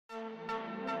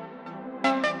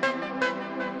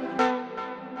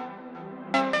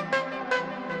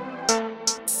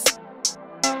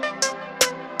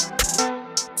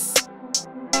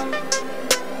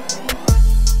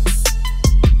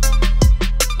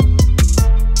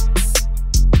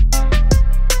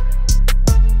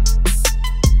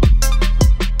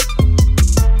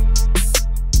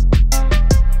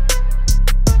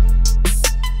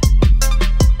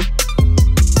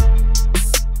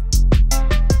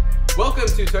Welcome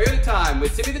to Toyota Time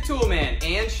with Timmy the Toolman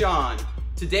and Sean.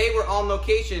 Today we're on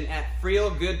location at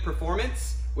Freel Good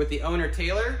Performance with the owner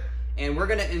Taylor, and we're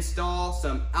gonna install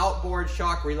some outboard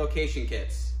shock relocation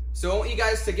kits. So I want you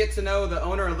guys to get to know the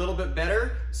owner a little bit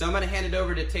better. So I'm gonna hand it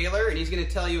over to Taylor, and he's gonna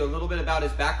tell you a little bit about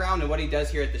his background and what he does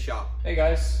here at the shop. Hey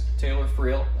guys, Taylor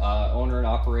Freel, owner and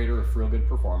operator of Freel Good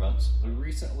Performance. We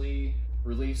recently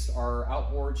released our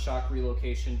outboard shock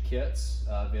relocation kits,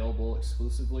 available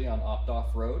exclusively on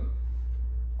Outboard.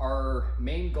 Our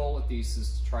main goal with these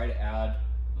is to try to add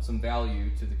some value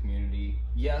to the community.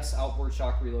 Yes, outboard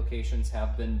shock relocations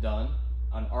have been done.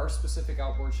 On our specific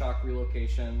outboard shock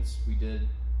relocations, we did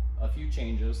a few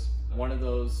changes. One of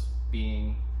those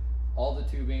being all the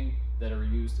tubing that are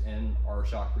used in our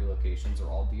shock relocations are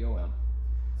all DOM.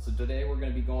 So today we're going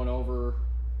to be going over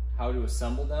how to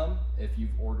assemble them if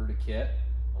you've ordered a kit.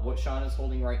 What Sean is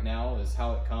holding right now is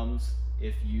how it comes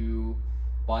if you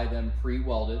buy them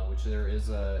pre-welded, which there is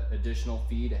an additional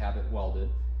fee to have it welded.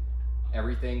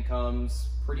 Everything comes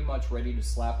pretty much ready to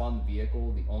slap on the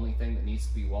vehicle. The only thing that needs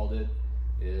to be welded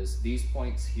is these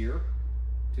points here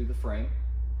to the frame,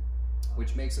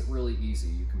 which makes it really easy.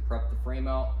 You can prep the frame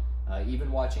out.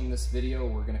 Even watching this video,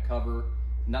 we're going to cover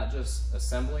not just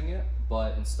assembling it,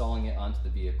 but installing it onto the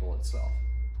vehicle itself.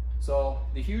 So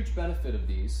the huge benefit of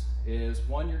these is,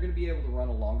 one, you're going to be able to run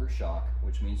a longer shock,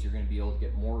 which means you're going to be able to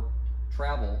get more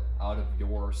travel out of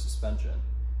your suspension.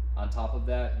 On top of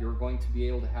that, you're going to be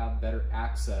able to have better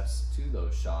access to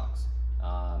those shocks.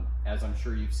 As I'm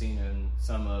sure you've seen in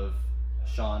some of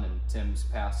Sean and Tim's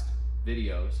past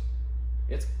videos,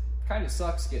 it kind of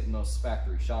sucks getting those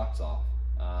factory shocks off.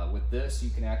 With this, you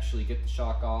can actually get the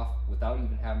shock off without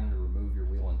even having to remove your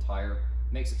wheel and tire.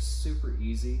 Makes it super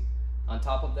easy. On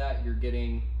top of that, you're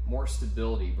getting more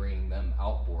stability bringing them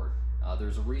outboard.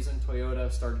 There's a reason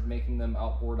Toyota started making them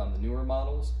outboard on the newer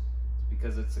models. It's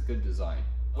because it's a good design.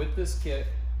 With this kit,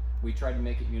 we tried to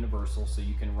make it universal, so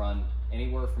you can run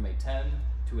anywhere from a 10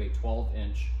 to a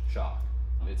 12-inch shock.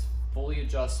 It's fully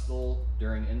adjustable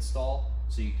during install,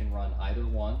 so you can run either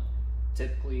one.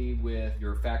 Typically with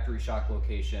your factory shock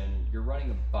location, you're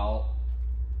running about,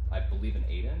 I believe, an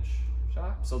 8-inch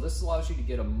shock. So this allows you to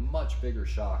get a much bigger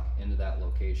shock into that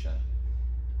location.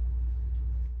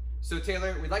 So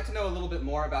Taylor, we'd like to know a little bit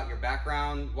more about your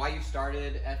background, why you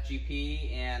started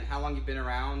FGP, and how long you've been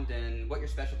around, and what your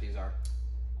specialties are.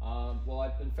 Well,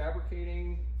 I've been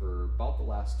fabricating for about the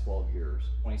last 12 years.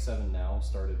 27 now,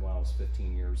 started when I was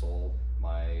 15 years old.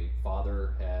 My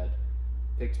father had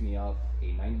picked me up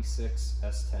a 96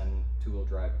 S10 two-wheel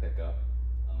drive pickup.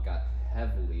 Got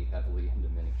heavily into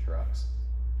mini trucks,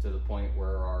 to the point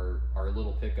where our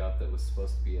little pickup that was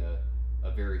supposed to be a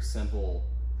very simple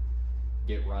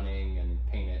get running and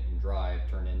paint it and drive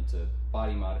turned into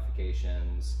body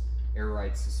modifications, air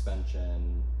ride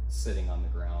suspension, sitting on the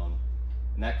ground.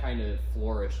 And that kind of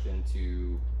flourished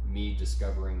into me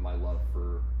discovering my love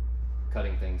for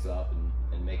cutting things up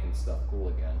and making stuff cool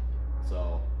again.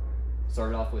 So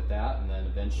started off with that, and then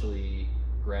eventually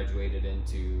graduated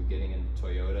into getting into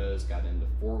Toyotas, got into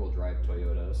four-wheel drive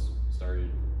Toyotas, started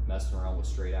messing around with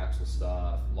straight axle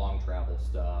stuff, long travel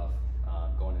stuff,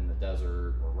 going in the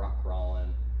desert or rock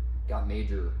crawling. Got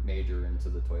major into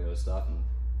the Toyota stuff and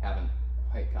haven't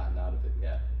quite gotten out of it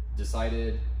yet.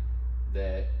 Decided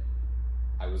that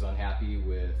I was unhappy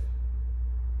with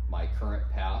my current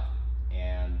path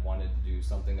and wanted to do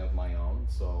something of my own.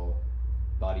 So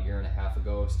about 1.5 years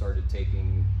ago, started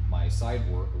taking my side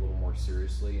work a little more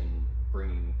seriously and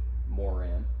bringing more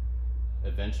in.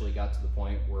 Eventually got to the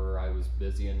point where I was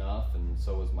busy enough, and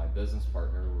so was my business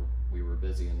partner. We were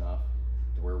busy enough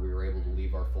to where we were able to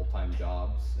leave our full-time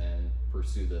jobs and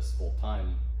pursue this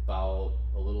full-time about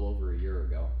a little over 1 year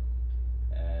ago.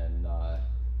 And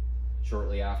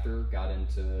shortly after, got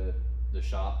into the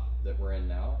shop that we're in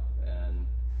now, and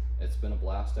it's been a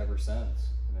blast ever since.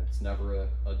 And it's never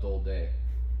a dull day.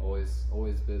 Always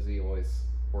busy, always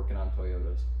working on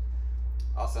Toyotas.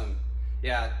 Awesome.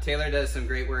 Yeah, Taylor does some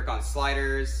great work on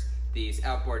sliders, these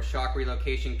outboard shock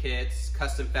relocation kits,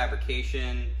 custom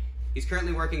fabrication. He's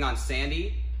currently working on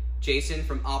Sandy, Jason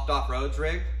from Off-Road's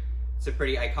rig. It's a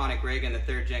pretty iconic rig in the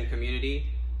 3rd gen community.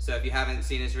 So if you haven't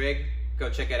seen his rig, go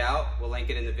check it out. We'll link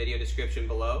it in the video description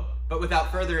below. But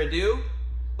without further ado,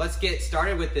 let's get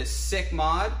started with this sick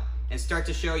mod and start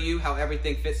to show you how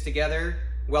everything fits together,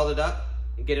 weld it up,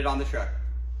 and get it on the truck.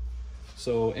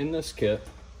 So in this kit,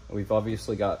 we've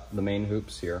obviously got the main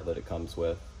hoops here that it comes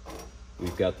with.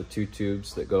 We've got the 2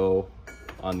 tubes that go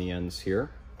on the ends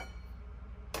here.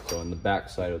 So in the back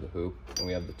side of the hoop, and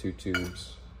we have the 2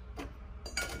 tubes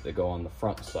that go on the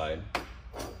front side.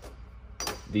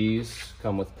 These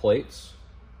come with plates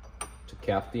to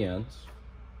cap the ends.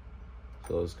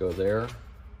 So those go there,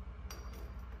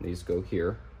 these go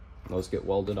here, and those get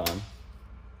welded on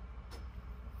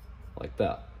like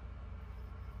that.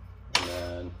 And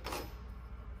then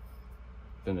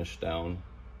finish down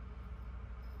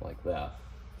like that.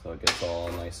 So it gets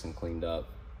all nice and cleaned up.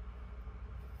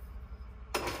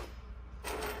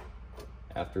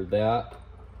 After that,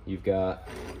 you've got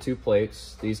two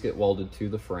plates. These get welded to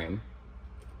the frame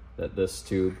that this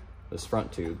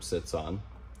front tube sits on.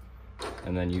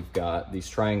 And then you've got these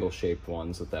triangle shaped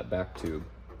ones that back tube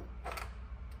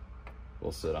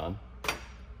will sit on.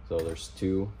 So there's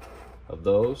two of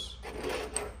those.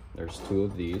 There's two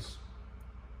of these.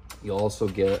 You'll also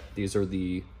get, these are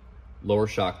the lower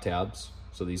shock tabs.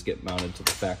 So these get mounted to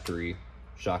the factory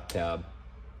shock tab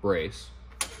brace.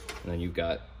 And then you've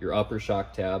got your upper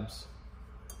shock tabs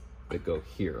that go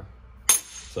here.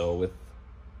 So with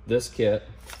this kit,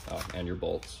 and your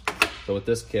bolts. So with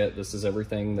this kit, this is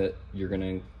everything that you're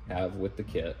gonna have with the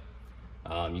kit.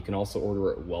 You can also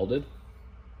order it welded,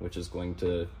 which is going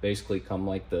to basically come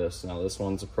like this. Now this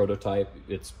one's a prototype.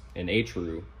 It's an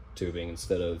HRU tubing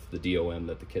instead of the DOM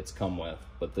that the kits come with.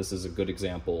 But this is a good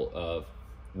example of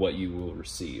what you will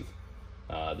receive.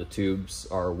 The tubes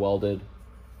are welded,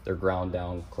 they're ground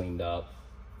down, cleaned up.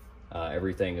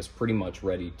 Everything is pretty much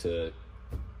ready to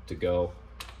go.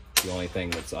 The only thing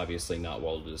that's obviously not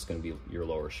welded is going to be your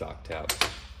lower shock tab.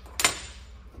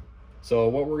 So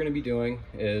what we're going to be doing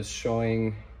is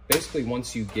showing, basically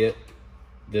once you get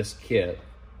this kit,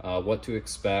 what to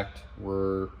expect.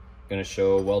 We're going to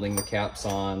show welding the caps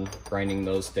on, grinding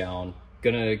those down.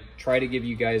 Going to try to give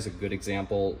you guys a good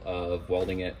example of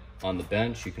welding it on the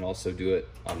bench. You can also do it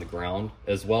on the ground,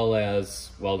 as well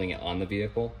as welding it on the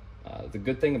vehicle. The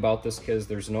good thing about this kit is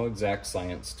there's no exact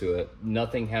science to it.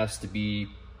 Nothing has to be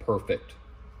perfect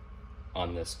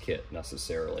on this kit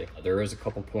necessarily. There is a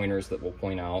couple pointers that we'll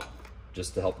point out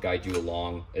just to help guide you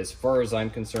along. As far as I'm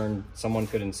concerned, someone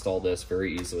could install this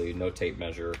very easily, no tape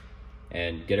measure,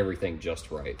 and get everything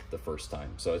just right the first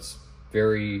time. So it's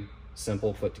very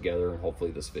simple put together, and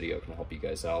hopefully this video can help you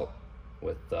guys out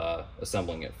with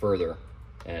assembling it further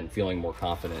and feeling more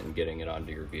confident in getting it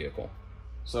onto your vehicle.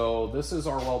 So this is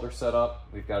our welder setup.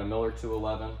 We've got a Miller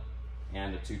 211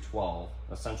 and a 212.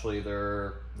 Essentially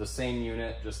they're the same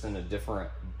unit, just in a different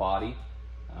body.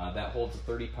 That holds a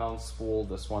 30-pound spool.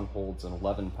 This one holds an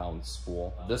 11-pound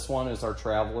spool. This one is our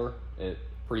traveler. It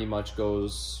pretty much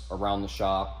goes around the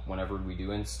shop whenever we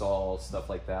do installs, stuff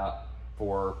like that.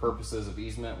 For purposes of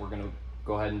easement, we're gonna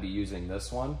go ahead and be using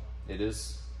this one. It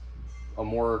is a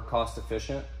more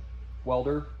cost-efficient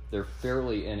welder. They're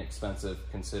fairly inexpensive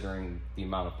considering the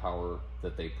amount of power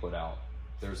that they put out.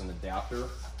 There's an adapter.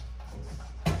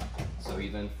 So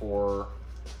even for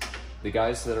the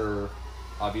guys that are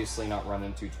obviously not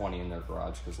running 220 in their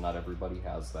garage, because not everybody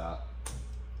has that,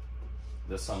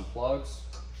 this unplugs,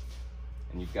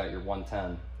 and you've got your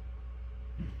 110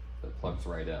 that plugs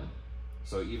right in.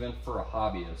 So even for a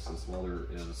hobbyist, this welder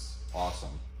is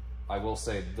awesome. I will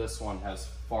say this one has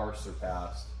far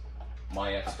surpassed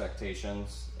my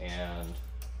expectations, and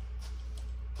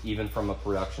even from a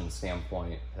production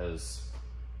standpoint has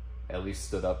at least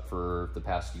stood up for the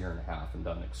past year and a half and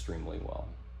done extremely well.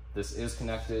 This is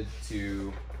connected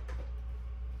to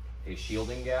a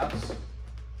shielding gas.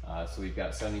 So we've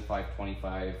got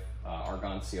 75-25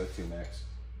 argon CO2 mix.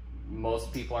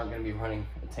 Most people aren't going to be running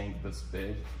a tank this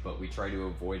big, but we try to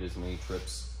avoid as many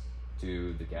trips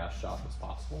to the gas shop as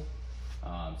possible.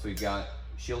 So we've got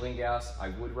shielding gas. I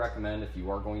would recommend, if you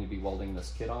are going to be welding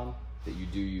this kit on, that you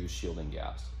do use shielding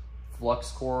gas.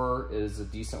 Flux core is a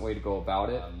decent way to go about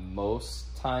it.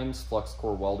 Most times flux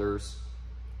core welders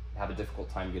have a difficult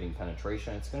time getting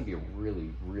penetration. It's going to be a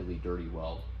really, really dirty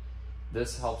weld.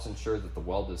 This helps ensure that the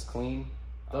weld is clean.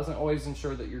 Doesn't always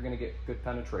ensure that you're going to get good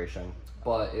penetration,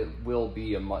 but it will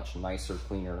be a much nicer,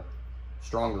 cleaner,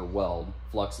 stronger weld.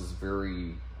 Flux is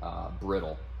very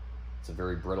brittle. It's a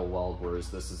very brittle weld, whereas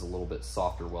this is a little bit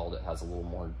softer weld. It has a little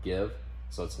more give,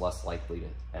 so it's less likely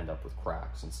to end up with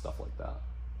cracks and stuff like that.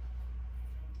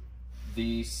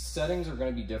 The settings are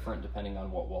going to be different depending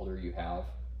on what welder you have.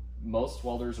 Most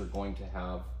welders are going to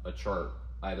have a chart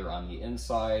either on the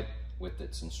inside with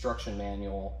its instruction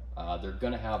manual. They're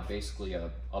going to have basically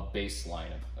a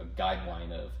baseline, a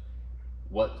guideline of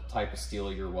what type of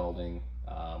steel you're welding,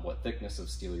 what thickness of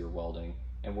steel you're welding,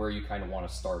 and where you kind of want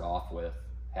to start off with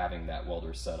having that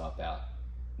welder set up at.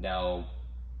 Now,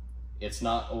 it's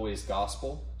not always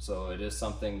gospel, so it is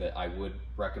something that I would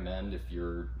recommend if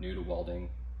you're new to welding.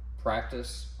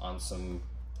 Practice on some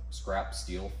scrap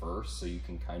steel first so you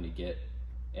can kind of get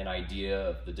an idea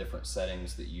of the different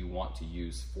settings that you want to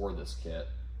use for this kit.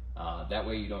 That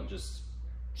way you don't just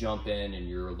jump in and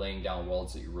you're laying down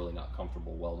welds that you're really not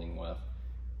comfortable welding with.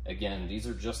 Again, these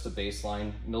are just a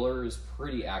baseline. Miller is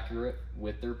pretty accurate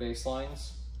with their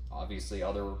baselines. Obviously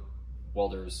other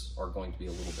welders are going to be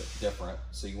a little bit different,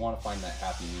 so you want to find that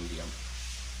happy medium.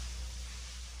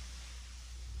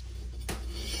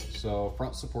 So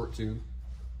front support tube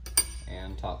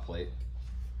and top plate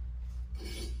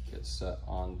gets set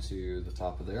onto the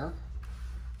top of there.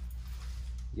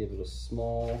 Give it a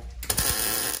small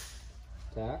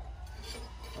tack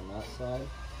on that side.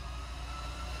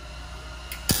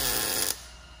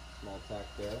 Small tack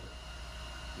there.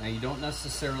 Now you don't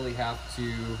necessarily have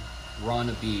to run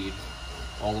a bead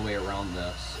all the way around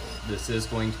this. This is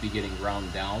going to be getting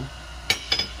ground down,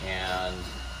 and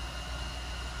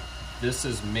this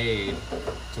is made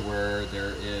to where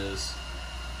there is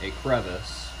a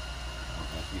crevice. I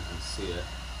don't know if you can see it.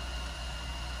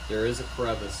 There is a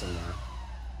crevice in there.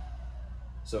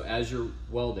 So as you're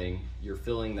welding, you're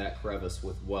filling that crevice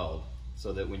with weld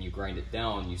so that when you grind it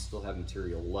down, you still have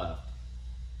material left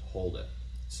to hold it.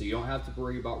 So you don't have to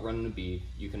worry about running a bead.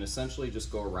 You can essentially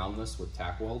just go around this with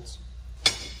tack welds,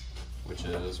 which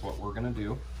is what we're gonna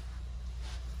do.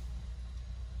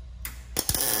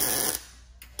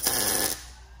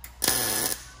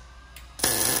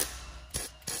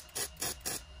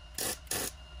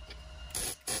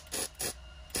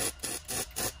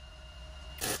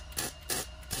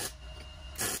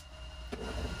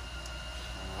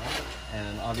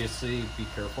 And obviously be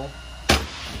careful,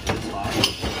 it is hot.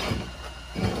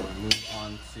 We'll move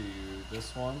on to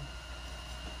this one.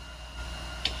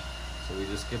 So we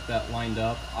just get that lined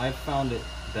up. I've found it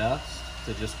best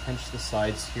to just pinch the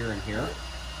sides here and here.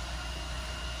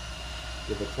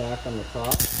 Give a tack on the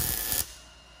top,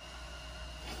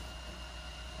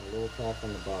 a little tack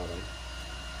on the bottom.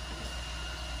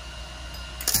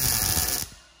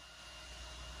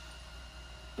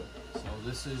 So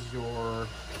this is your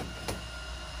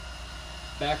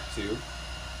back tube,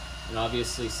 and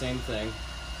obviously same thing,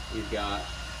 we've got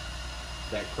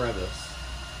that crevice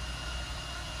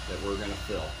that we're going to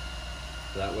fill.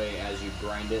 So that way as you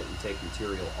grind it and take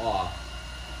material off,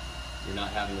 you're not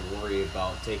having to worry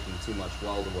about taking too much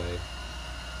weld away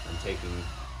and taking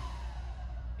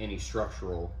any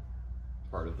structural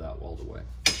part of that weld away.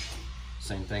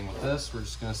 Same thing with this, we're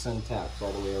just going to send tacks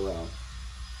all the way around.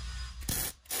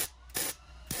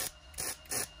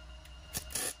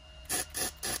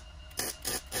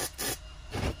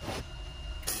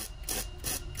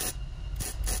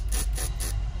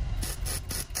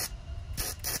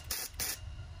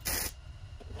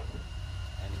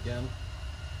 Again,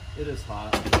 it is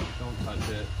hot, don't touch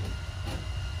it.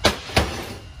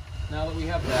 Now that we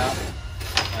have that,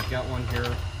 I've got one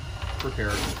here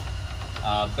prepared.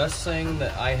 Best thing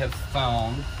that I have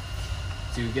found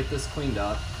to get this cleaned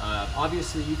up,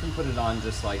 obviously you can put it on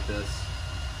just like this.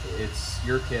 It's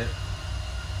your kit.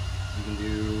 You can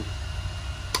do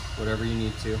whatever you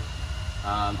need to.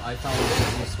 I found the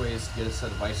easiest way is to get a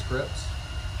set of vice grips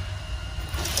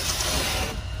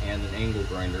and an angle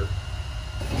grinder,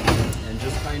 and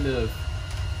just kind of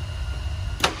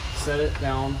set it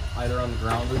down either on the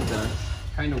ground or the bench.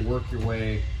 Kind of work your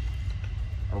way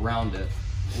around it.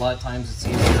 A lot of times it's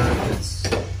easier if it's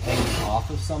hanging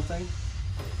off of something.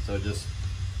 So just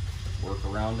work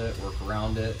around it,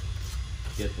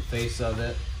 get the face of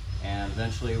it, and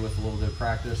eventually with a little bit of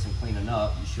practice and cleaning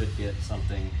up, you should get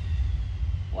something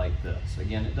like this.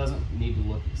 Again, it doesn't need to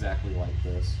look exactly like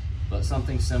this, but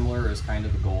something similar is kind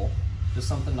of the goal. Just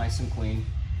something nice and clean.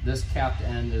 This capped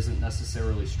end isn't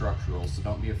necessarily structural, so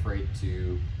don't be afraid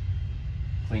to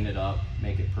clean it up,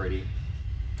 make it pretty.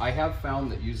 I have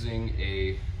found that using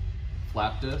a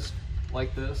flap disc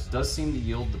like this does seem to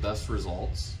yield the best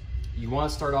results. You want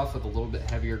to start off with a little bit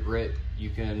heavier grit. You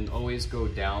can always go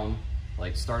down,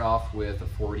 like start off with a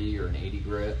 40 or an 80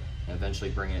 grit and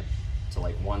eventually bring it to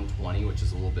like 120, which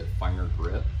is a little bit finer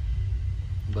grit.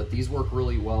 But these work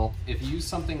really well. If you use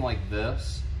something like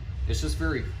this, it's just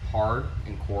very hard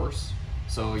and coarse,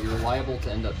 so you're liable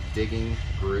to end up digging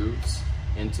grooves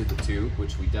into the tube,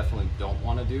 which we definitely don't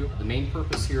want to do. The main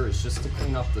purpose here is just to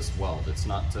clean up this weld. It's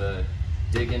not to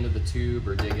dig into the tube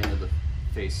or dig into the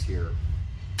face here.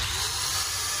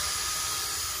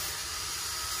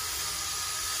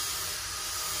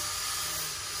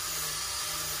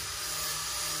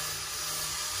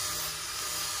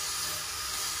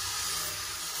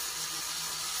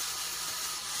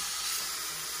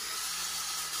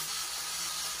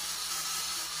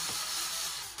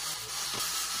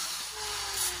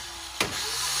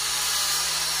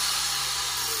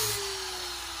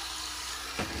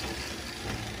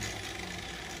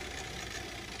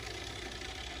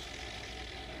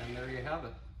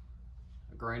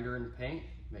 grinder and paint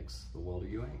makes the welder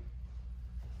you ain't.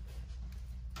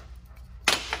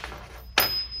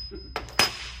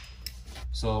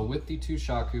 So with the two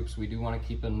shock hoops, we do want to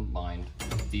keep in mind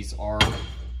these are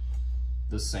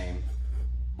the same,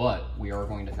 but we are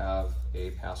going to have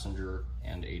a passenger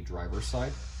and a driver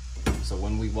side. So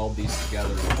when we weld these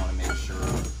together, we want to make sure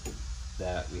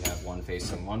that we have one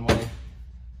facing one way,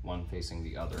 one facing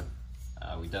the other.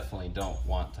 We definitely don't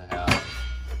want to have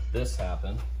this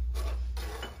happen.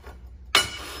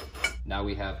 Now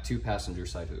we have two passenger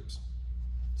side hoops.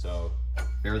 So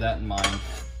bear that in mind.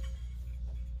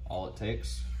 All it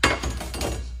takes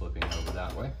is flipping it over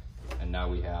that way. And now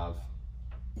we have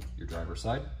your driver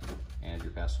side and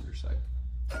your passenger side.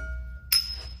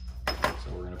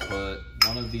 So we're gonna put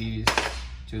one of these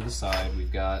to the side.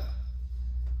 We've got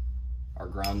our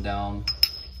ground down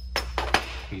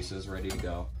pieces ready to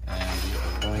go. And we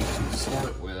are going to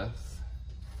start with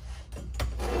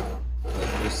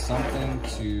just something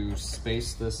to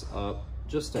space this up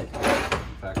just a bit.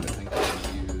 In fact, I think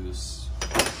I'm gonna use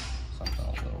something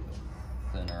a little bit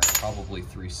thinner, probably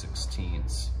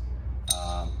 3/16,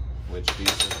 which these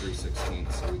are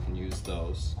 3/16, so we can use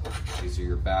those. These are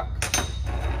your back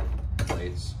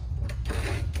plates.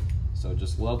 So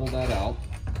just level that out.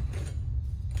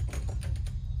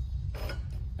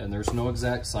 And there's no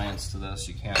exact science to this.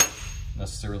 You can't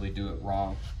necessarily do it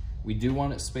wrong. We do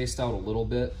want it spaced out a little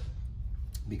bit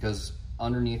because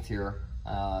underneath here,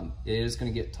 it is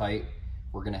going to get tight.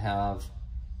 We're going to have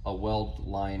a weld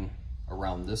line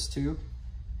around this tube,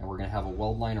 and we're going to have a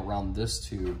weld line around this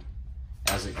tube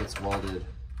as it gets welded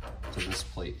to this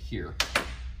plate here.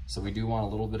 So we do want a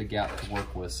little bit of gap to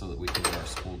work with so that we can get our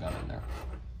spool gun in there.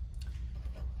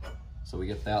 So we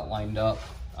get that lined up.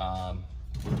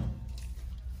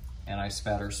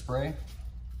 Anti-spatter spray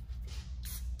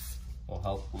will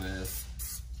help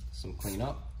with some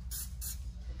cleanup.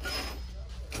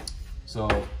 So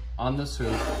on this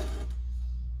hoop,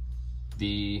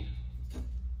 the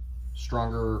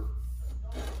stronger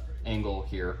angle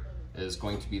here is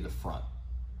going to be the front.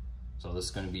 So this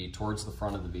is going to be towards the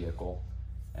front of the vehicle,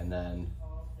 and then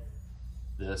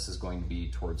this is going to be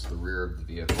towards the rear of the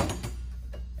vehicle,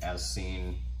 as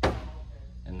seen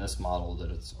in this model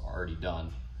that it's already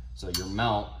done. So your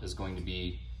mount is going to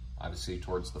be obviously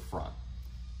towards the front.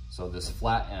 So this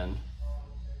flat end,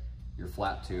 your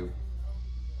flat tube,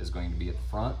 is going to be at the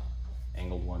front,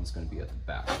 angled one is going to be at the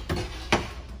back.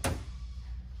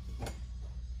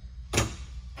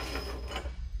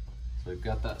 So we've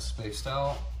got that spaced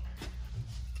out.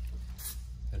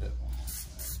 Hit it one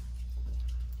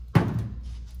more time.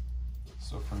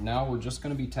 So for now, we're just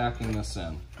going to be tacking this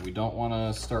in. We don't want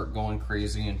to start going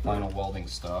crazy and final welding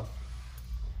stuff.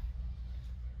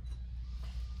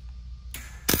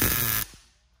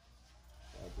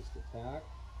 Just a tack.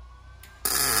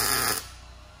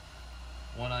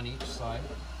 One on each side.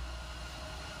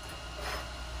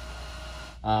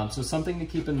 So something to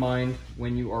keep in mind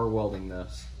when you are welding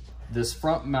this. This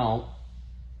front mount,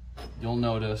 you'll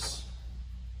notice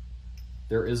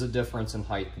there is a difference in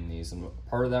height in these, and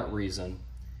part of that reason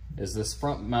is this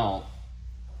front mount,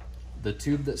 the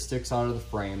tube that sticks out of the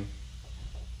frame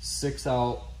sticks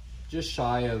out just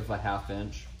shy of a ½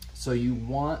 inch. So you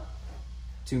want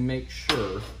to make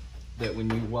sure that when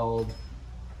you weld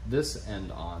this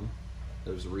end on,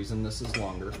 there's a reason this is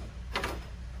longer,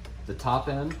 the top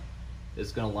end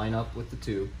is going to line up with the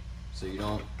tube, so you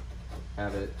don't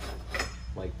have it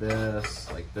like this,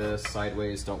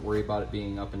 sideways. Don't worry about it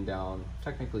being up and down.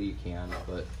 Technically you can,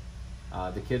 but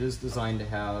the kit is designed to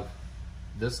have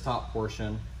this top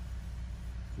portion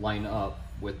line up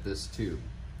with this tube.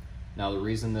 Now the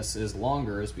reason this is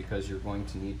longer is because you're going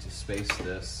to need to space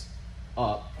this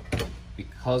up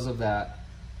because of that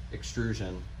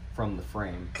extrusion from the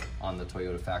frame on the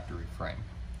Toyota factory frame.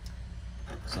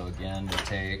 So again, you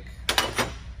take,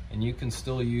 and you can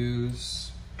still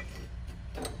use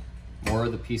more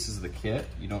of the pieces of the kit.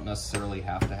 You don't necessarily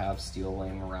have to have steel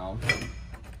laying around.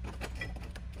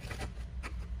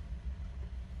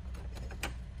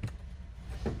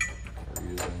 We're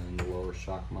using the lower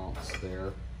shock mounts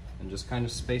there and just kind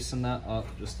of spacing that up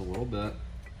just a little bit.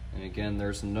 And again,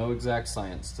 there's no exact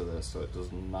science to this, so it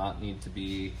does not need to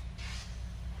be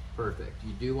perfect.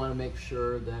 You do want to make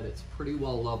sure that it's pretty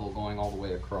well level going all the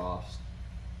way across.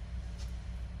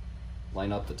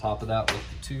 Line up the top of that with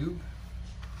the tube.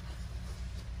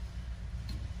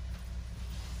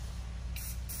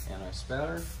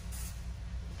 Anti-spatter.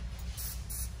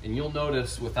 And you'll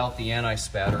notice without the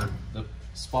anti-spatter, the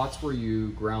spots where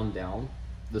you ground down,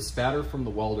 the spatter from the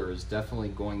welder is definitely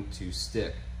going to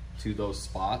stick to those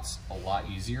spots a lot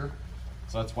easier.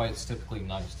 So that's why it's typically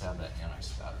nice to have that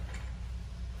anti-spatter.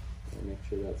 make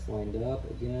sure that's lined up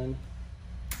again.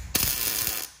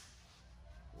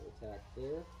 Little tack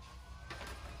there.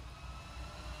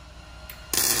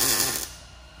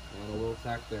 And a little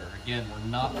tack there. Again, we're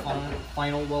not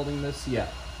final welding this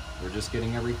yet. We're just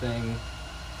getting everything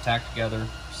tacked together,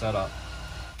 set up.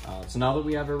 So now that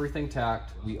we have everything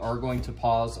tacked, we are going to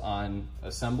pause on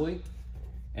assembly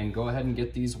and go ahead and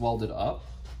get these welded up.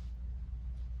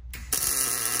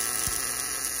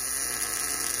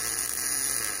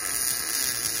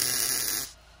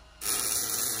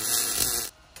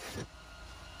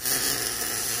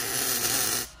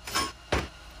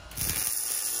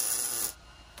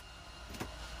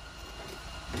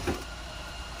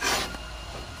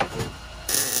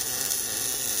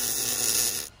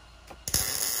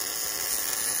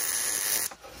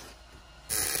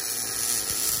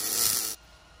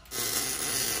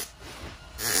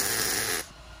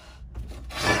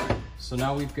 So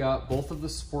now we've got both of the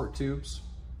support tubes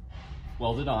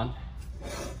welded on.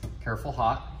 Careful,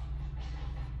 hot.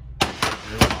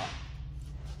 Very hot.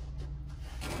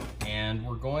 And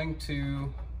we're going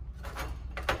to,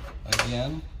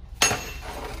 again,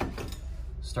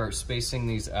 start spacing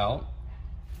these out.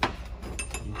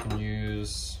 You can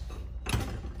use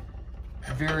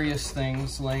various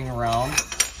things laying around.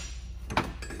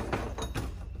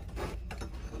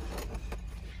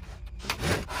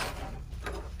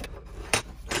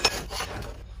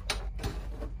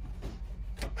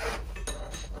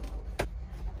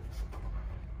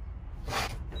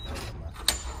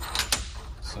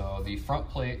 So the front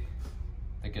plate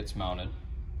that gets mounted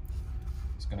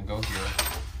is going to go here,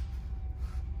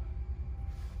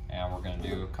 and we're going to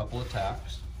do a couple of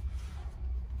tacks.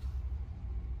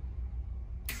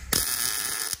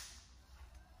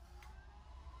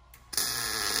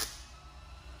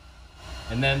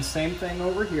 And then same thing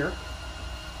over here.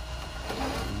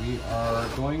 We are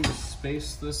going to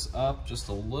space this up just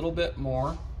a little bit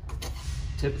more.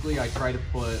 Typically I try to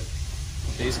put,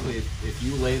 basically if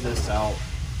you lay this out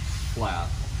flat,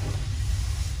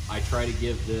 I try to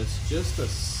give this just a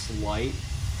slight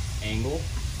angle,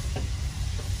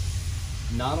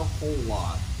 not a whole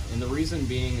lot. And the reason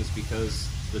being is because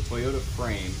the Toyota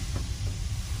frame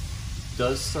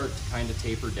does start to kind of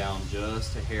taper down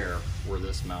just a hair where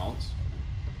this mounts.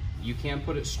 You can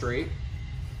put it straight,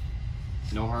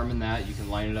 no harm in that. You can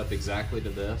line it up exactly to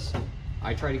this.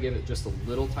 I try to give it just a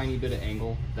little tiny bit of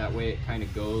angle, that way it kind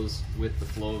of goes with the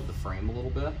flow of the frame a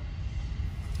little bit.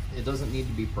 It doesn't need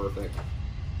to be perfect.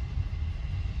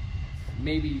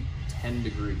 Maybe 10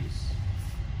 degrees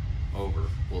over,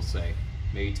 we'll say.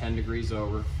 Maybe 10 degrees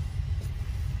over.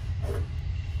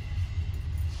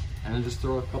 And then just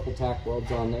throw a couple tack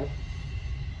welds on there.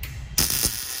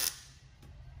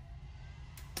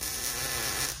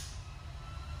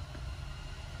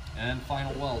 And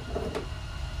final weld.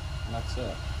 And that's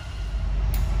it.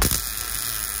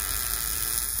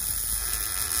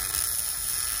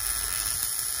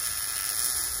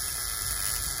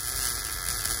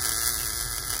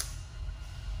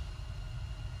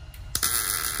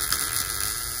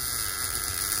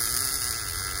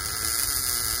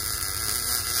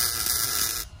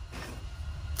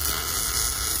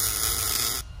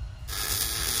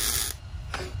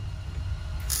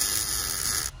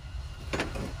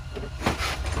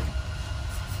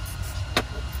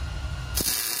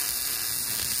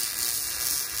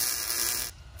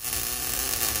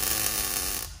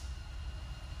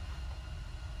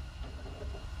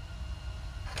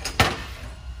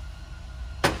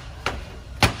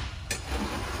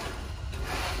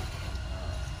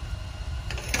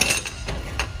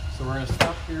 So we're going to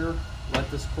stop here,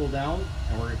 let this cool down,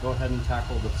 and we're going to go ahead and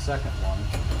tackle the second one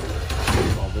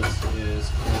while this is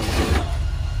cooling down.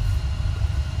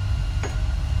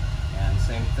 And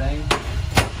same thing,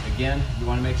 again, you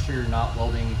want to make sure you're not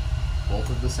welding both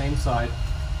of the same side.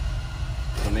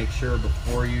 So make sure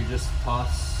before you just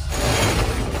toss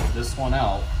this one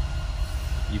out,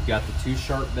 you've got the two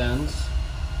sharp bends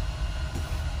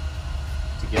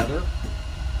together.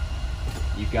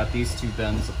 You've got these two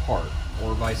bends apart,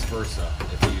 or vice versa.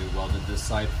 If you welded this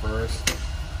side first,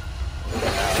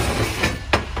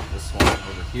 this one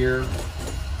over here,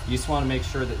 you just want to make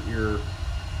sure that you're,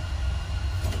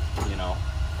 you know,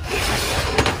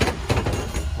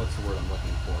 what's the word I'm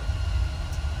looking for?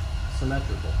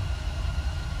 Symmetrical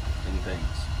in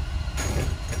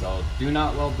things. So do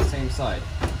not weld the same side.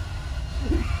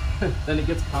 Then it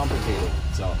gets complicated.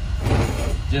 So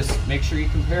just make sure you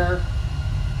compare.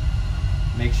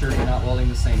 Make sure you're not welding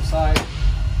the same side.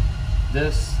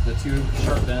 This, the two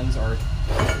sharp bends are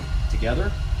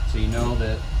together, so you know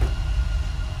that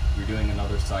you're doing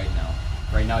another side now.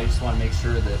 Right now you just want to make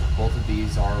sure that both of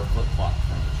these are flip-flopped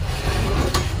from each other.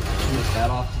 move that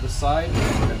off to the side, and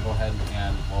we're going to go ahead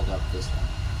and weld up this one.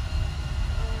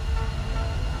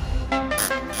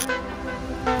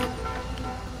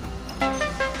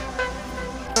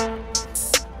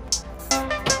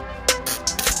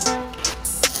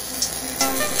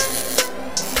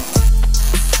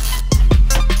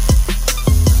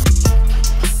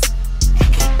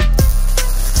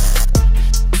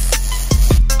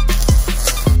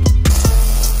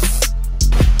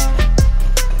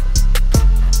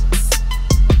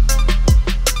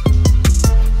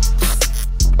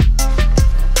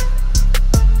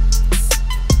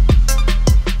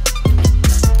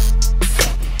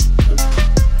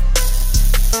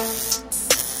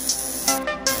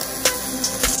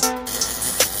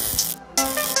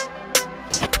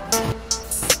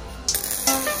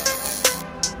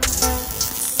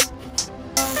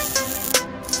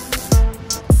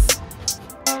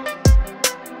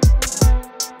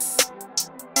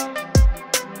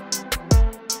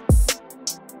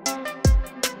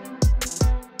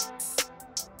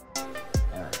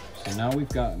 Now we've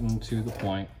gotten to the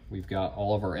point, we've got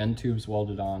all of our end tubes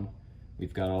welded on,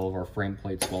 we've got all of our frame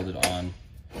plates welded on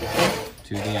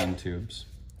to the end tubes,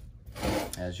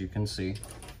 as you can see.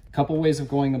 A couple ways of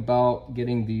going about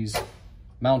getting these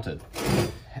mounted.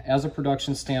 As a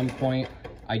production standpoint,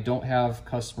 I don't have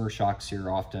customer shocks here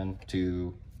often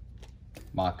to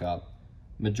mock up.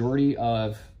 Majority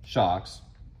of shocks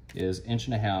is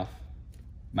 1.5"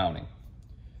 mounting.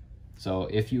 So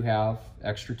if you have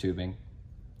extra tubing,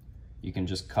 you can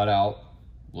just cut out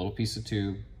a little piece of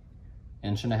tube,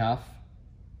 1.5"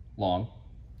 long,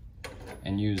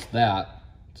 and use that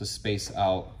to space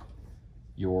out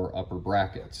your upper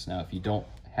brackets. Now, if you don't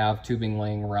have tubing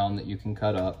laying around that you can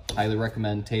cut up, I highly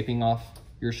recommend taping off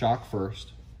your shock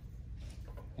first,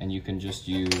 and you can just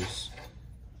use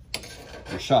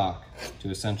your shock to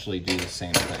essentially do the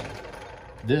same thing.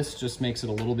 This just makes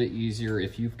it a little bit easier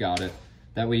if you've got it.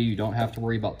 That way you don't have to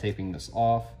worry about taping this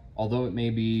off. Although it may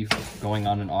be going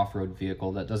on an off-road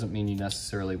vehicle, that doesn't mean you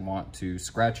necessarily want to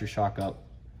scratch your shock up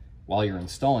while you're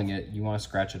installing it. You want to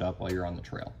scratch it up while you're on the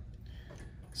trail.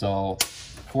 So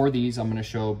for these, I'm going to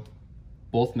show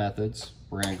both methods.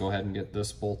 We're going to go ahead and get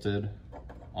this bolted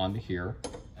onto here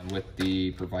and with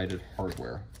the provided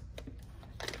hardware.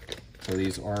 So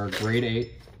these are grade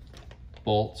 8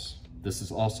 bolts. This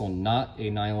is also not a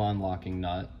nylon locking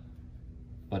nut,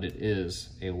 but it is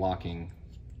a locking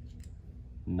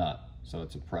nut, so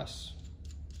it's a press.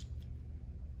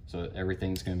 So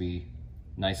everything's going to be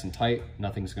nice and tight,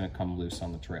 nothing's going to come loose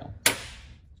on the trail.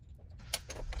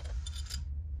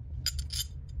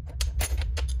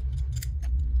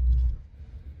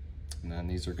 And then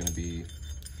these are going to be,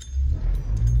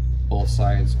 both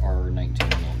sides are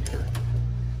 19mm.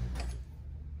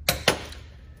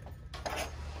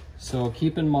 So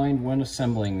keep in mind when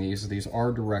assembling these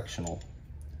are directional.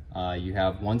 You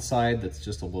have one side that's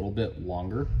just a little bit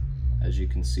longer, as you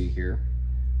can see here.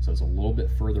 So it's a little bit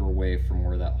further away from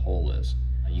where that hole is.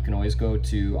 You can always go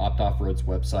to Opt-Off-Road's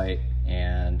website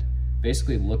and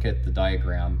basically look at the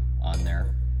diagram on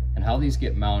there. And how these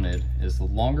get mounted is the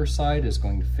longer side is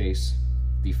going to face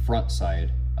the front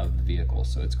side of the vehicle.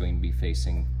 So it's going to be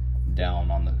facing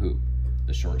down on the hoop.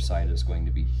 The short side is going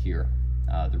to be here.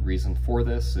 The reason for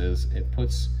this is it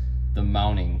puts the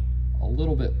mounting a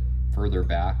little bit further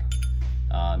back.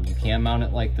 You can mount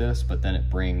it like this, but then it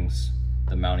brings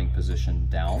the mounting position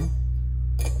down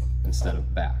instead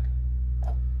of back.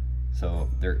 So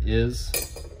there is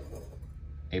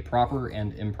a proper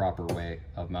and improper way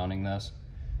of mounting this.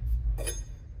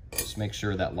 Just make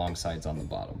sure that long side's on the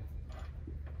bottom.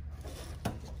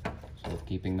 So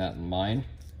keeping that in mind,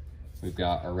 we've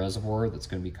got our reservoir that's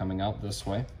going to be coming out this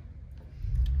way.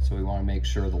 So we want to make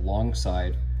sure the long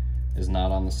side is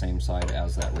not on the same side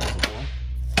as that reservoir.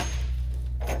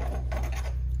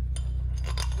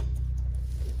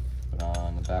 Put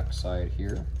on the back side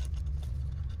here.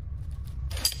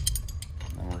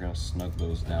 And we're going to snug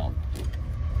those down.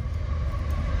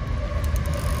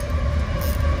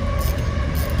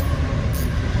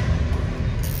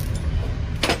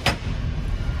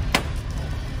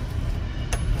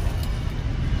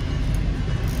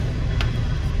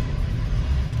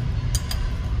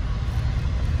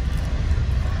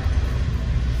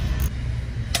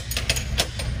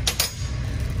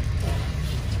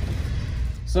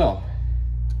 So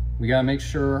we got to make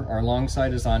sure our long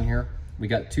side is on here. We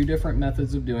got two different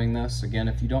methods of doing this. Again,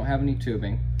 if you don't have any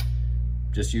tubing,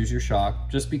 just use your shock.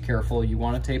 Just be careful, you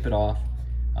want to tape it off.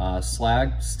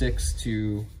 Slag sticks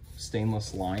to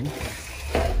stainless line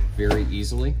very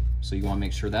easily, so you want to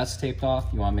make sure that's taped off.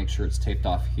 You want to make sure it's taped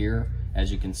off here.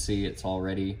 As you can see, it's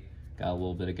already got a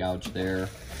little bit of gouge there.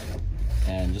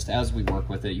 And just as we work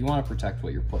with it, you want to protect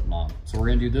what you're putting on. So we're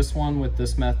going to do this one with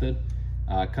this method,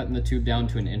 cutting the tube down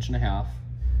to 1.5 inches.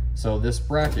 So this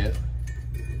bracket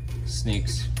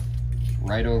sneaks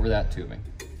right over that tubing.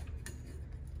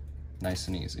 Nice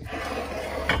and easy.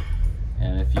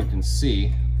 And if you can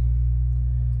see,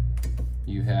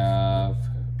 you have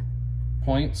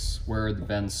points where the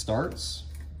bend starts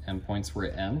and points where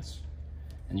it ends.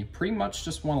 And you pretty much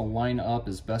just want to line up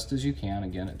as best as you can.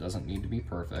 Again, it doesn't need to be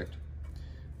perfect,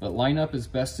 but line up as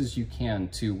best as you can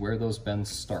to where those bends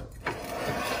start.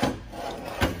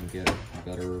 And get a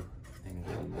better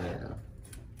angle there.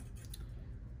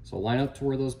 So line up to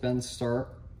where those bends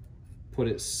start, put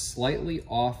it slightly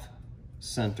off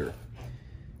center.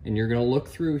 And you're gonna look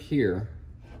through here,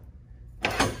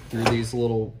 through these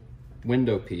little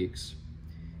window peaks,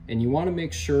 and you wanna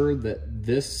make sure that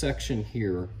this section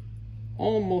here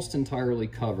almost entirely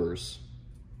covers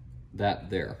that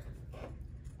there.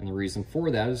 And the reason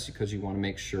for that is because you wanna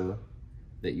make sure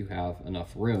that you have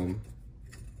enough room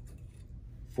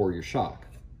for your shock,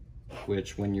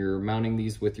 which when you're mounting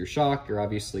these with your shock, you're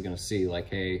obviously gonna see like,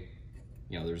 hey,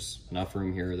 you know, there's enough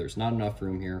room here, there's not enough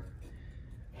room here.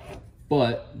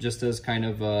 But just as kind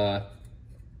of a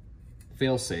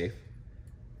fail-safe,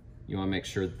 you want to make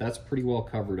sure that that's pretty well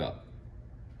covered up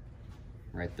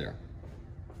right there.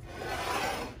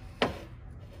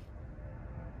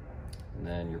 And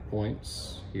then your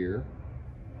points here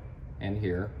and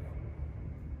here.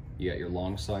 You got your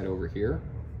long side over here,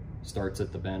 starts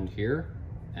at the bend here,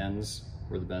 ends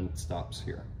where the bend stops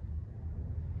here.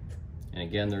 And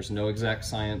again, there's no exact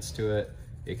science to it.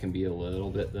 It can be a little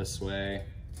bit this way.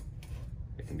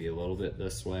 It can be a little bit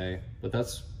this way, but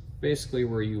that's basically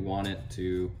where you want it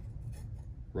to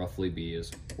roughly be,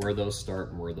 is where those start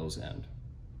and where those end.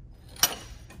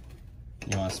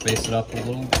 You want to space it up a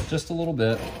little, just a little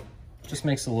bit. Just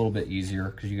makes it a little bit easier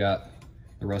because you got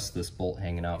the rest of this bolt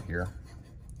hanging out here.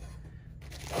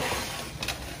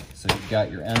 So you've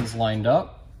got your ends lined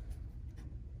up,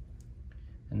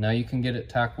 and now you can get it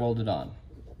tack welded on.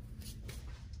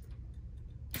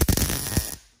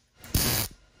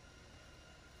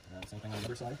 Same thing on the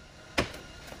other side.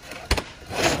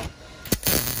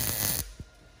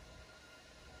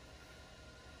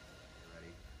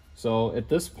 So at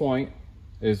this point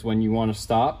is when you want to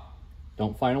stop.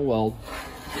 Don't final weld.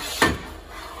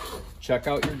 Check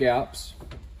out your gaps.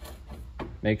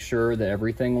 Make sure that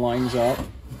everything lines up.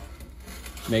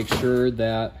 Make sure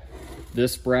that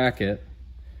this bracket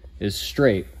is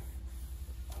straight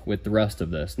with the rest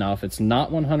of this. Now, if it's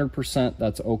not 100%,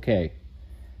 that's okay.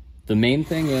 The main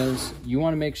thing is you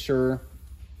want to make sure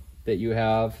that you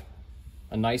have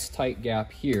a nice tight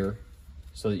gap here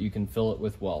so that you can fill it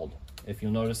with weld. If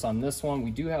you'll notice on this one,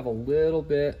 we do have a little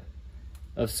bit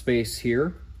of space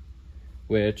here,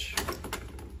 which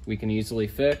we can easily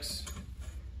fix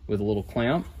with a little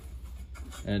clamp.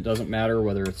 And it doesn't matter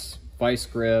whether it's vice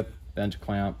grip, bench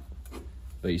clamp,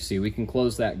 but you see we can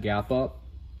close that gap up,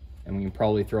 and we can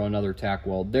probably throw another tack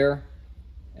weld there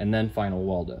and then final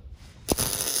weld it.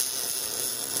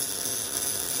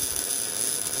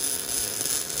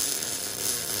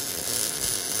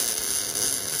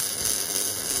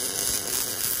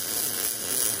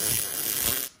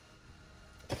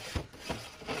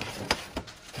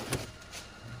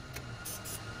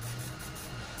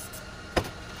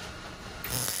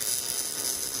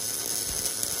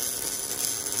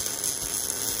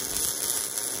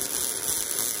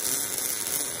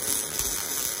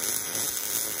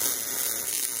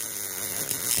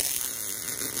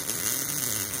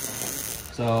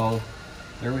 So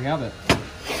there we have it.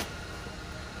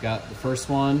 Got the first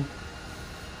one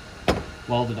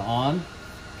welded on,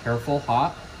 careful,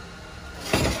 hot.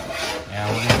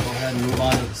 And we're gonna go ahead and move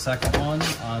on to the second one.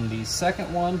 On the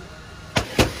second one,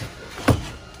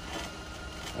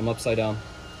 I'm upside down.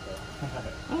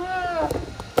 That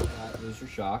is your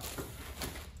shock,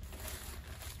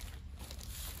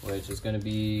 which is gonna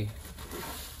be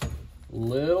a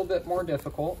little bit more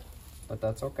difficult, but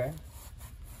that's okay.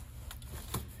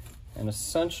 And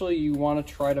essentially you want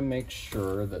to try to make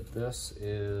sure that this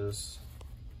is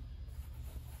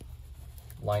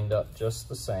lined up just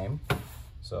the same.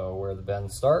 So where the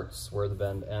bend starts, where the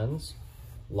bend ends.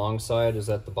 Long side is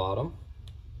at the bottom.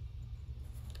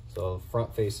 So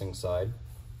front facing side.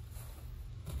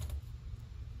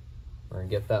 We're going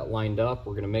to get that lined up.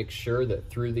 We're going to make sure that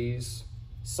through these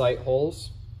sight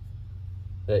holes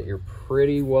that you're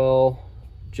pretty well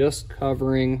just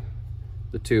covering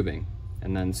the tubing.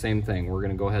 And then same thing, we're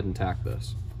gonna go ahead and tack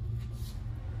this.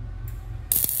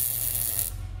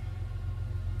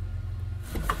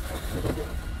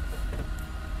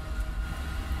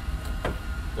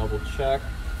 Double check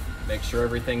make sure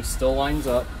everything still lines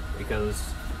up, because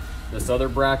this other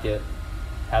bracket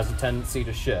has a tendency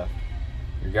to shift.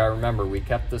 You gotta remember, we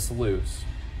kept this loose.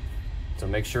 So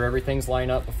make sure everything's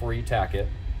lined up before you tack it,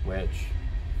 which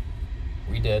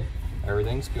we did.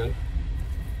 Everything's good.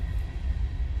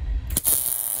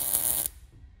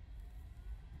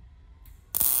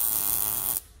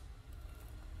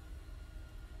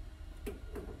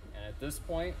 And at this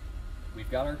point,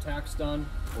 we've got our tacks done.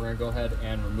 We're gonna go ahead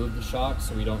and remove the shock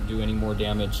so we don't do any more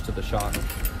damage to the shock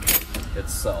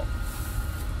itself.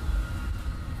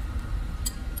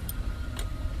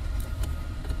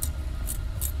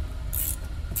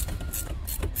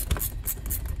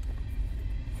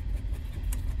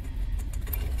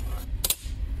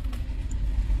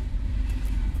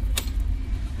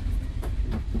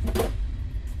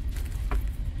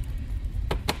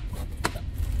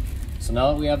 So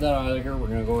now that we have that out of here, we're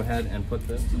gonna go ahead and put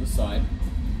this to the side.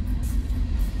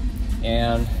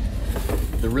 And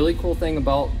the really cool thing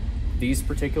about these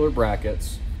particular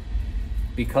brackets,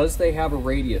 because they have a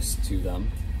radius to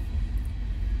them,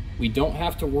 we don't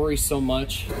have to worry so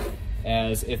much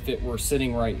as if it were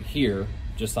sitting right here,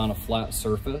 just on a flat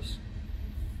surface.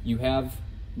 You have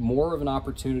more of an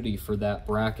opportunity for that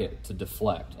bracket to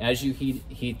deflect. As you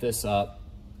heat this up,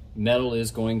 metal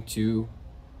is going to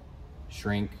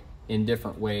shrink in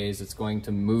different ways. It's going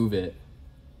to move it,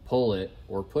 pull it,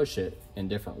 or push it in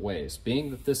different ways.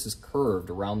 Being that this is curved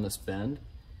around this bend,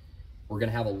 we're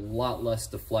gonna have a lot less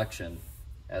deflection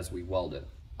as we weld it.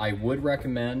 I would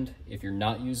recommend, if you're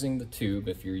not using the tube,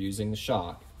 if you're using the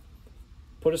shock,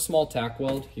 put a small tack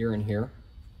weld here and here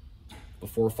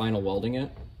before final welding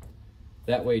it.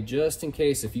 That way, just in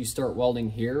case if you start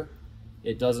welding here,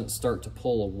 it doesn't start to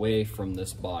pull away from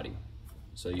this body.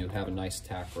 So you have a nice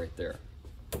tack right there.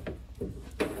 I'm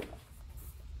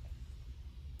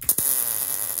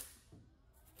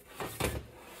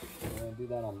going to do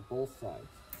that on both sides.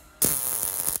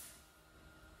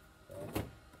 Okay.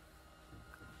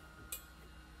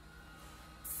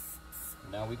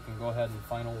 Now we can go ahead and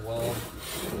final weld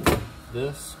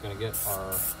this. Going to get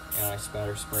our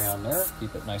anti-spatter spray on there,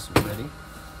 keep it nice and pretty.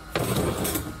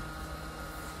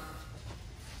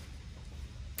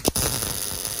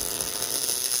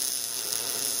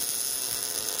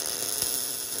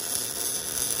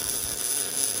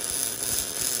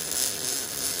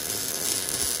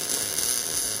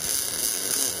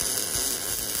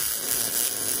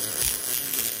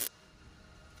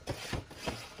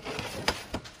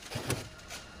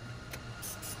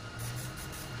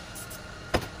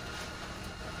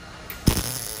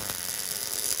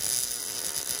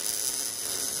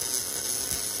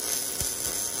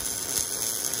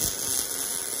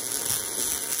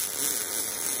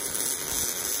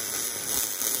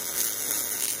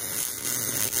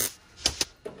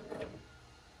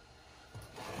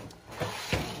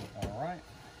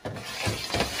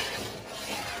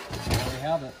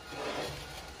 Have it.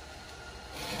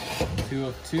 2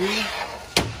 of 2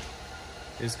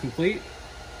 is complete.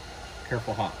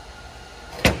 Careful hot.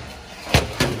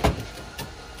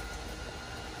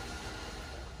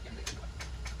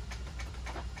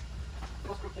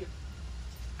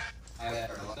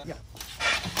 Yeah.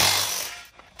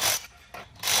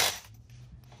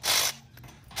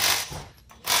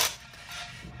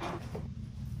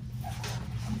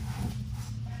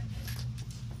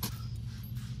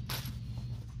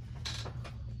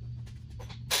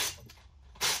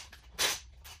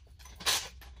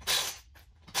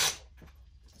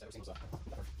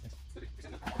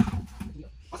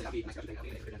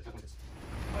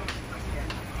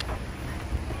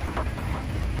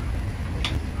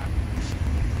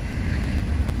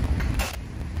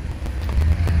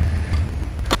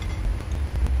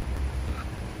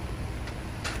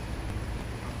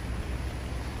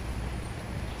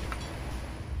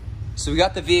 So we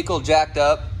got the vehicle jacked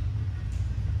up.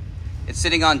 It's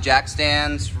sitting on jack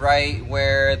stands right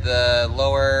where the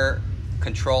lower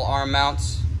control arm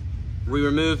mounts. We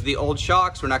removed the old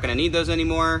shocks. We're not going to need those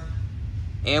anymore.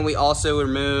 And we also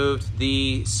removed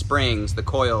the springs, the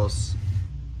coils.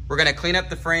 We're going to clean up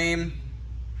the frame.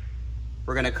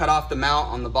 We're going to cut off the mount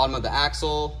on the bottom of the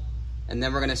axle. And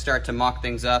then we're going to start to mock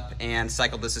things up and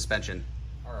cycle the suspension.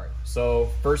 All right,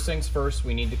 so first things first,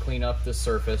 we need to clean up this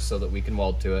surface so that we can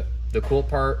weld to it. The cool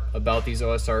part about these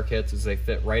OSR kits is they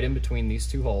fit right in between these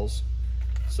two holes.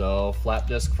 So flat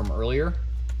disc from earlier,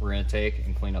 we're going to take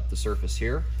and clean up the surface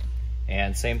here.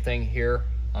 And same thing here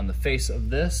on the face of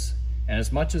this, and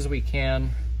as much as we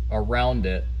can around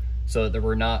it so that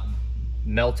we're not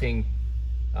melting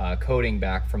coating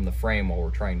back from the frame while we're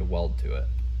trying to weld to it.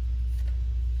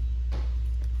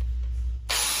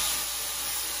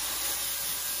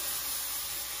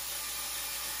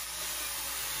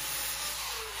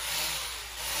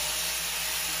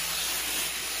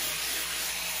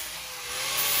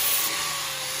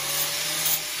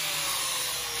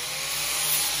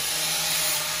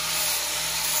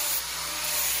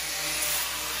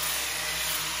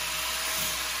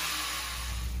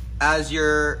 As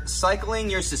you're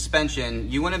cycling your suspension,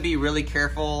 you want to be really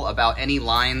careful about any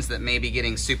lines that may be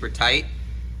getting super tight.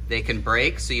 They can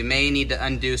break, so you may need to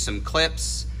undo some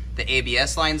clips. The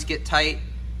ABS lines get tight,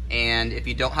 and if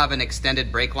you don't have an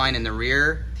extended brake line in the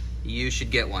rear, you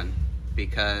should get one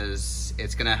because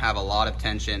it's gonna have a lot of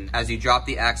tension. As you drop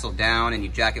the axle down and you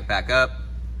jack it back up,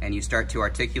 and you start to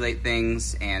articulate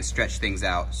things and stretch things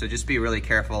out. So just be really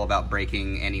careful about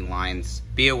breaking any lines.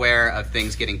 Be aware of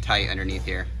things getting tight underneath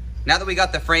here. Now that we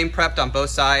got the frame prepped on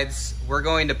both sides, we're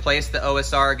going to place the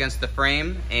OSR against the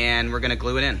frame and we're gonna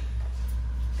glue it in.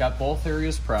 Got both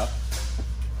areas prepped.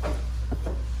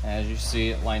 As you see,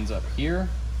 it lines up here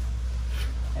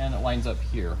and it lines up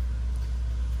here.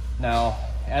 Now,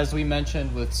 as we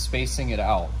mentioned with spacing it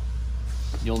out,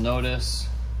 you'll notice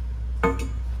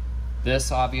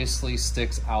this obviously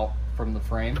sticks out from the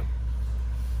frame.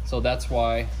 So that's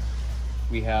why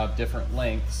we have different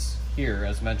lengths here,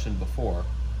 as mentioned before.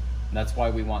 And that's why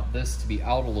we want this to be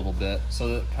out a little bit, so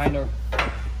that it kind of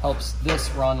helps this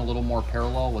run a little more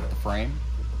parallel with the frame.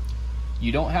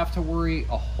 You don't have to worry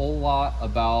a whole lot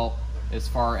about as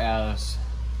far as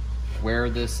where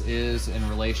this is in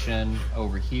relation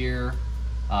over here.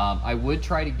 I would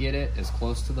try to get it as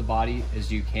close to the body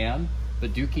as you can,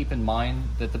 but do keep in mind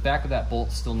that the back of that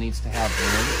bolt still needs to have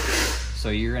room. So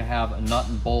you're gonna have a nut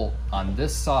and bolt on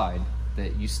this side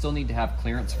that you still need to have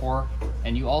clearance for,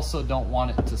 and you also don't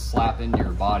want it to slap into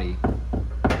your body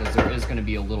because there is gonna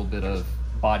be a little bit of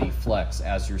body flex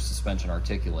as your suspension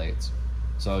articulates.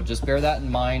 So just bear that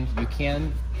in mind. You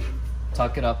can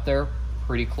tuck it up there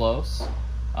pretty close.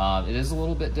 It is a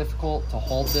little bit difficult to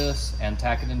hold this and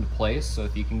tack it into place, so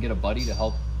if you can get a buddy to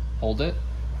help hold it.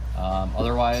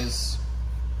 Otherwise,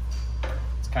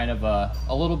 it's kind of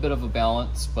a little bit of a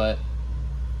balance, but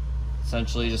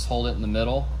essentially just hold it in the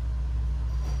middle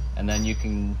and then you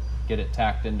can get it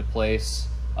tacked into place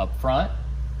up front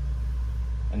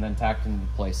and then tacked into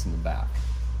place in the back.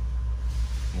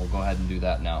 And we'll go ahead and do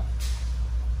that now.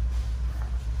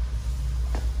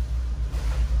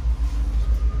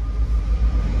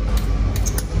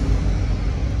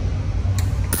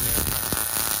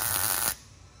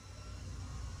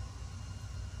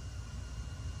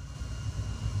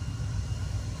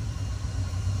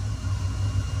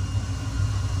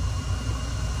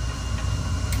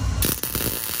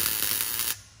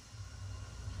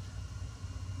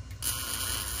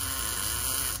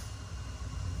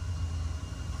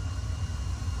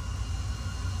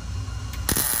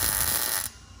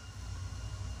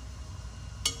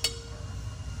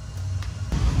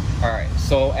 All right,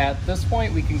 so at this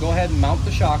point we can go ahead and mount the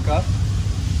shock up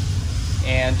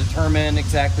and determine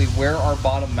exactly where our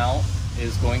bottom mount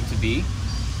is going to be.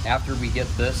 After we get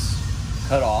this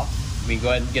cut off, we can go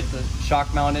ahead and get the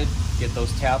shock mounted, get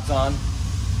those tabs on,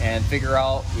 and figure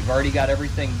out we've already got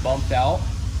everything bumped out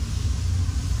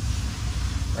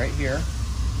right here.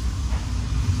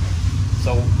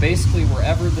 So basically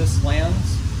wherever this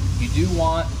lands, you do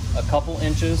want a couple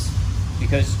inches,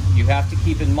 because you have to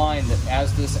keep in mind that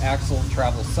as this axle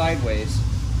travels sideways,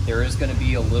 there is going to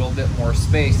be a little bit more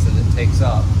space that it takes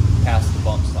up past the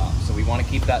bump stop. So we want to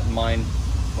keep that in mind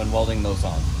when welding those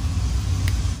on.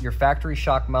 Your factory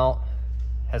shock mount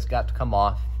has got to come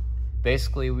off.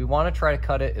 Basically, we want to try to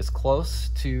cut it as close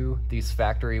to these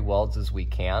factory welds as we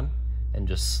can and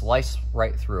just slice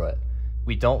right through it.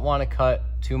 We don't want to cut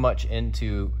too much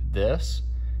into this,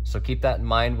 so keep that in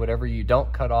mind. Whatever you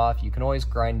don't cut off, you can always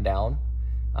grind down.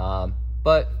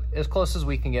 But as close as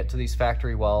we can get to these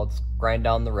factory welds, grind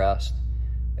down the rest,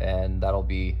 and that'll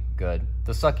be good.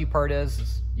 The sucky part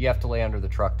is you have to lay under the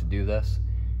truck to do this.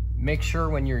 Make sure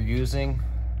when you're using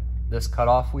this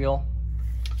cutoff wheel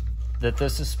that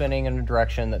this is spinning in a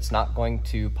direction that's not going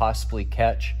to possibly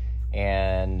catch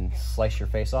and slice your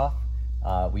face off.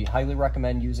 We highly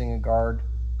recommend using a guard.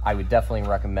 I would definitely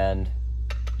recommend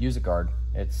use a guard.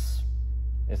 It's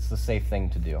the safe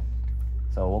thing to do.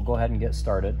 So we'll go ahead and get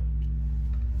started.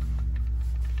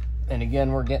 And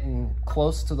again, we're getting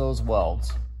close to those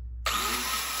welds.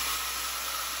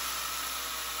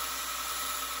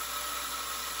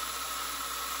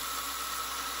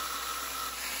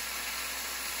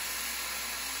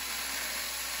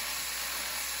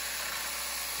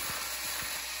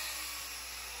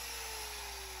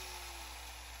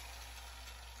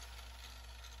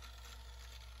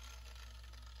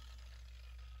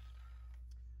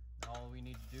 All we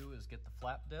need to do is get the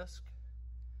flap disc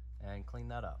and clean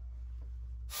that up.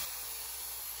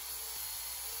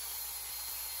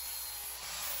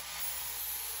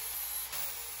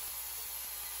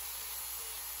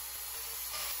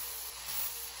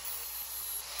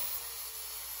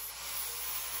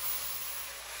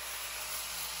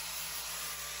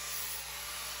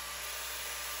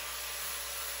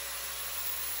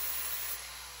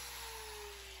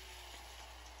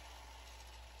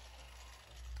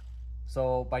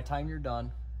 So by the time you're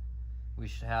done, we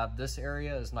should have this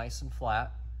area is nice and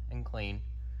flat and clean.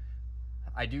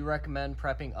 I do recommend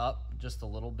prepping up just a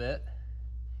little bit.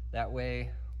 That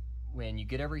way, when you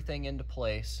get everything into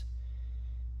place,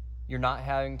 you're not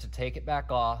having to take it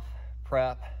back off,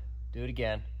 prep, do it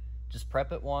again. Just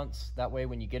prep it once. That way,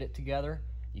 when you get it together,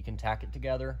 you can tack it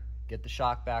together, get the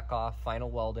shock back off,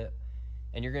 final weld it,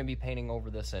 and you're going to be painting over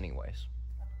this anyways.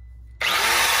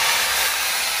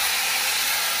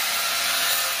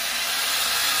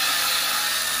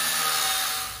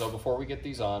 So before we get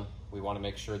these on, we want to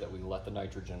make sure that we let the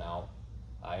nitrogen out.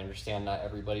 I understand not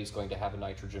everybody's going to have a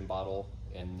nitrogen bottle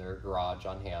in their garage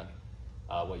on hand.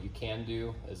 What you can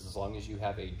do is, as long as you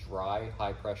have a dry,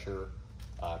 high pressure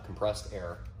compressed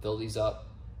air, fill these up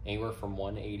anywhere from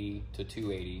 180 to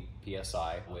 280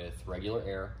 PSI with regular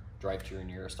air. Drive to your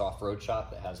nearest off-road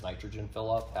shop that has nitrogen fill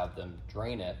up, have them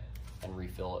drain it and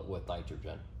refill it with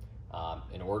nitrogen.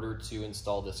 In order to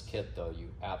install this kit though, you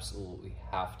absolutely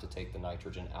have to take the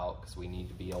nitrogen out because we need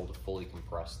to be able to fully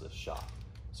compress this shop.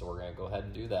 So we're gonna go ahead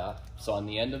and do that. So on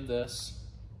the end of this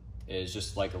is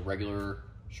just like a regular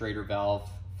Schrader valve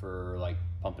for like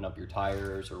pumping up your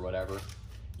tires or whatever.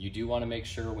 You do wanna make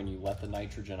sure when you let the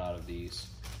nitrogen out of these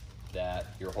that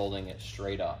you're holding it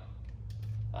straight up.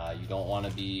 You don't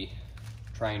wanna be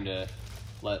trying to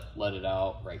let it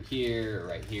out right here or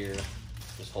right here.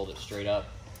 Just hold it straight up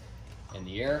in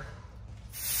the air.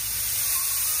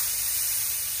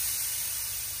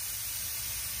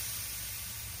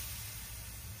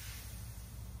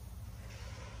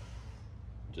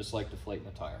 Just like deflating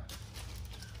a tire.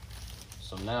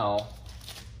 So now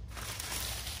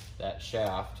that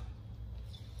shaft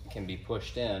can be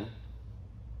pushed in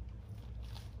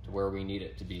to where we need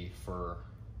it to be for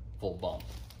full bump.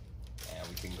 And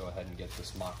we can go ahead and get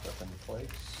this mocked up into place.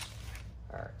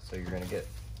 All right, so you're gonna get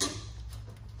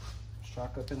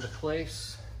shock up into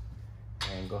place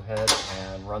and go ahead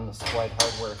and run the supplied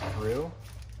hardware through.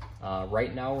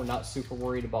 Right now we're not super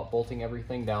worried about bolting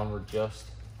everything down, we're just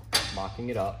mocking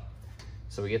it up.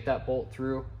 So we get that bolt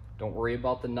through. Don't worry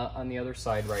about the nut on the other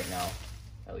side right now,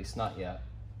 at least not yet.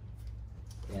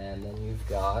 And then you've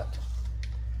got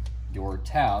your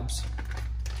tabs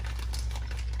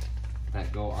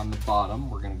that go on the bottom.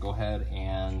 We're gonna go ahead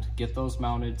and get those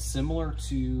mounted similar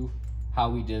to how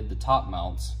we did the top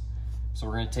mounts. So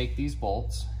we're gonna take these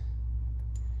bolts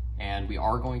and we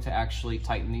are going to actually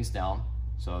tighten these down.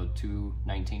 So two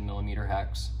 19mm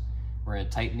hex. We're gonna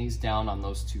tighten these down on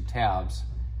those two tabs,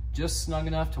 just snug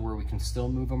enough to where we can still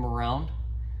move them around,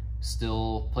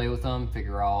 still play with them,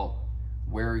 figure out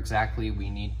where exactly we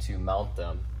need to mount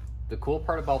them. The cool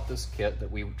part about this kit that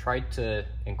we tried to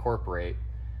incorporate,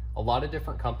 a lot of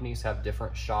different companies have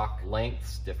different shock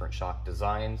lengths, different shock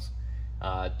designs,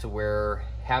 to where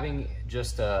having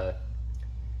just a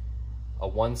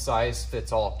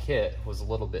one-size-fits-all kit was a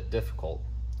little bit difficult.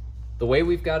 The way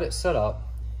we've got it set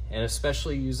up, and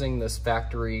especially using this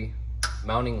factory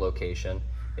mounting location,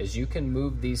 is you can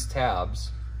move these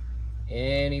tabs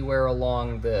anywhere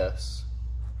along this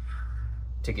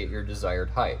to get your desired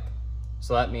height.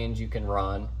 So that means you can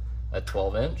run a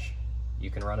 12-inch, you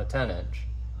can run a 10-inch,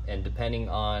 and depending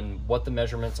on what the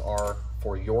measurements are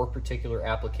for your particular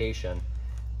application,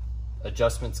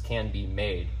 adjustments can be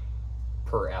made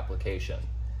per application.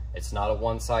 It's not a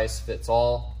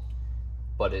one-size-fits-all,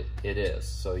 but it is.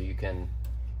 So you can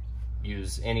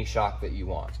use any shock that you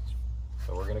want.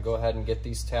 So we're gonna go ahead and get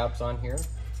these tabs on here.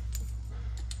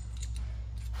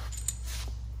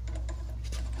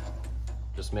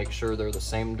 Just make sure they're the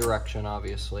same direction,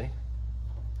 obviously.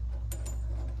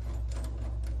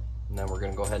 And then we're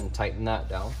gonna go ahead and tighten that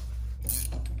down.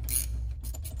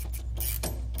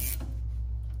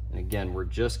 And again, we're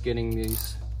just getting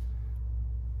these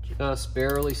just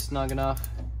barely snug enough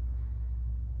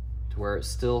to where it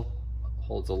still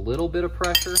holds a little bit of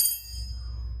pressure,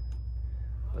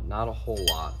 but not a whole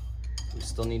lot. We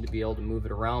still need to be able to move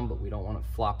it around, but we don't want it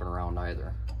flopping around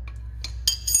either.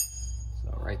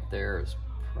 So right there is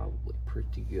probably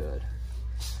pretty good.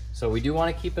 So we do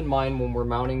want to keep in mind when we're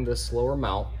mounting this lower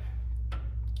mount,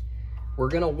 we're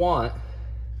going to want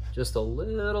just a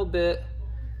little bit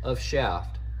of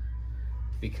shaft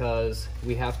because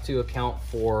we have to account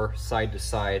for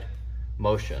side-to-side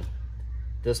motion.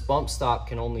 This bump stop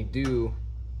can only do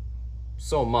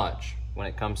so much when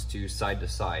it comes to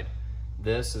side-to-side.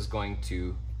 This is going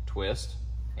to twist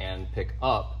and pick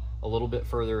up a little bit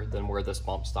further than where this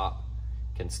bump stop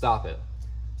can stop it.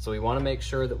 So we want to make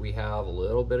sure that we have a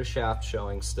little bit of shaft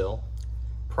showing still,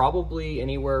 probably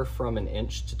anywhere from 1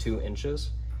 inch to 2 inches.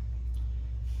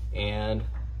 And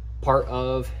part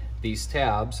of these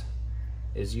tabs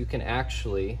is you can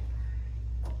actually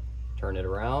turn it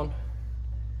around,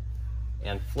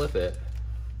 and flip it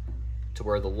to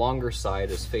where the longer side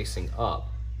is facing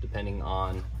up, depending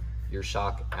on your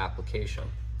shock application.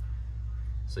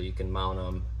 So you can mount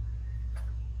them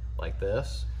like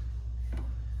this,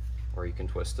 or you can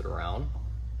twist it around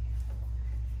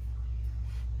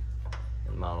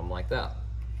and mount them like that.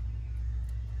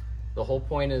 The whole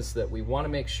point is that we want to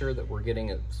make sure that we're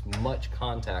getting as much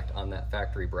contact on that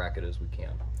factory bracket as we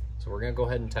can. So we're going to go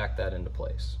ahead and tack that into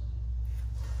place.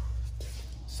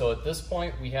 So at this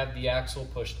point, we have the axle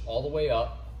pushed all the way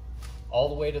up, all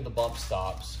the way to the bump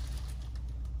stops.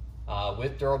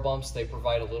 With Duro bumps, they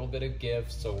provide a little bit of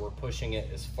give, so we're pushing it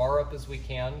as far up as we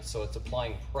can, so it's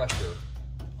applying pressure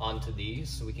onto these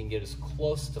so we can get as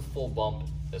close to full bump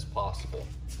as possible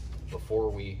before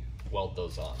we weld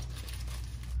those on.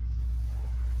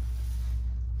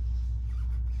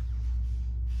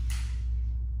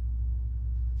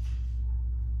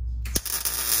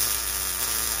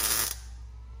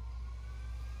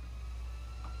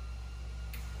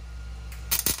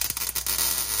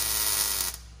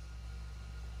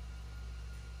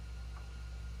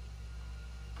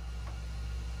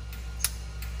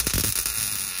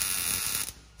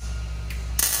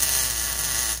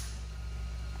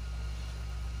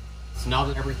 So now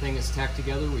that everything is tacked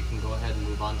together, we can go ahead and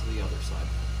move on to the other side.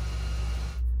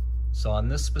 So on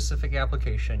this specific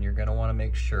application, you're going to want to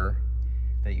make sure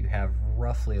that you have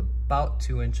roughly about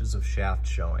 2 inches of shaft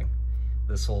showing.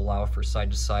 This will allow for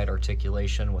side-to-side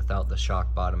articulation without the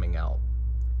shock bottoming out.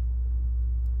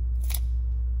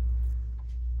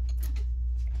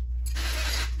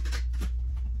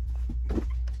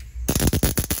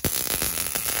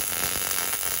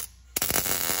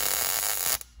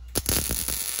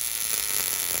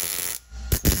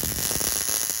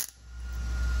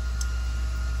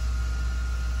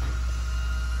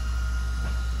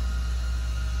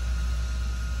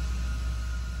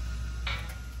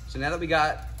 So now that we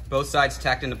got both sides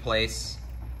tacked into place,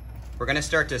 we're gonna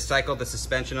start to cycle the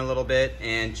suspension a little bit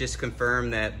and just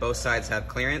confirm that both sides have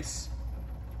clearance.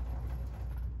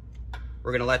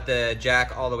 We're gonna let the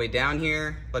jack all the way down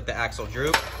here, let the axle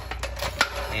droop,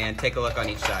 and take a look on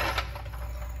each side.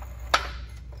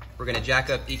 We're gonna jack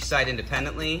up each side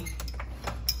independently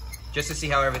just to see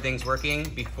how everything's working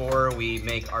before we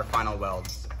make our final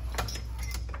welds.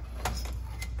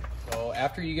 So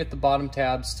after you get the bottom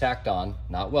tabs tacked on,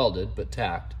 not welded, but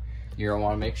tacked, you're gonna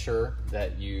wanna make sure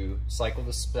that you cycle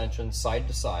the suspension side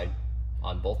to side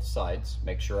on both sides,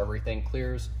 make sure everything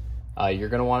clears. You're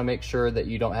gonna wanna make sure that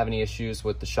you don't have any issues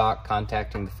with the shock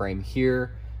contacting the frame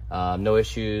here, no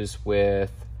issues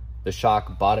with the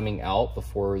shock bottoming out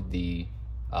before the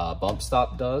bump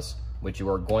stop does, which you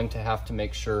are going to have to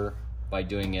make sure by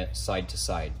doing it side to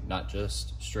side, not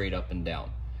just straight up and down.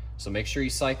 So make sure you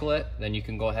cycle it, then you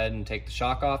can go ahead and take the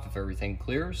shock off if everything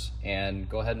clears, and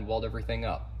go ahead and weld everything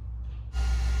up.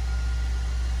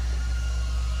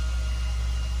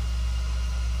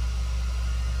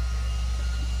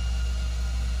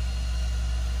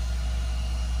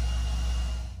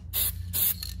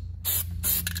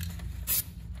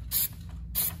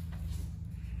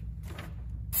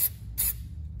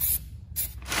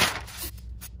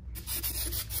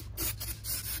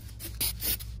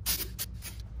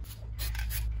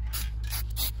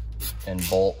 And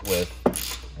bolt with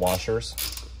washers,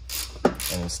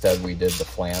 and instead we did the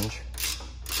flange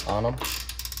on them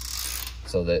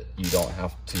so that you don't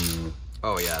have to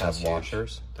have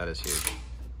washers. That is huge.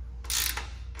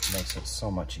 Makes it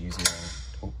so much easier.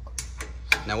 Oh.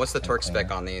 Now what's the torque spec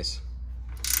on these?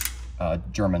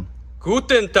 German.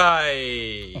 Guten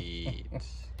Tag!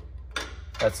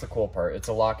 That's the cool part. It's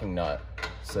a locking nut,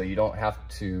 so you don't have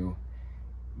to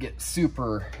get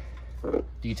super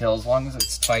detailed. As long as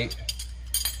it's tight,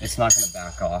 it's not going to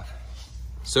back off.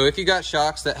 So if you got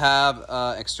shocks that have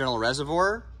external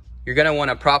reservoir, you're going to want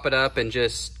to prop it up and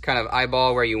just kind of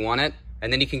eyeball where you want it,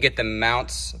 and then you can get the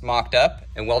mounts mocked up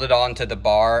and welded onto the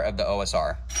bar of the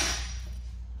OSR.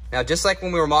 Now, just like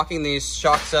when we were mocking these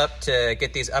shocks up to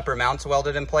get these upper mounts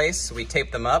welded in place, we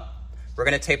taped them up. We're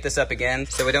going to tape this up again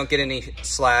so we don't get any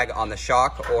slag on the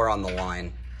shock or on the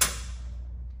line.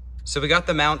 So we got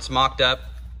the mounts mocked up.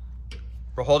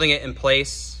 We're holding it in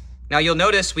place. Now you'll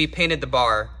notice we painted the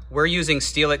bar. We're using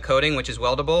Steelit coating, which is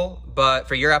weldable, but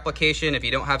for your application, if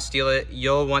you don't have Steelit,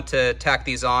 you'll want to tack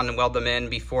these on and weld them in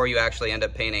before you actually end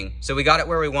up painting. So we got it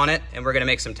where we want it, and we're gonna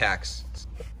make some tacks.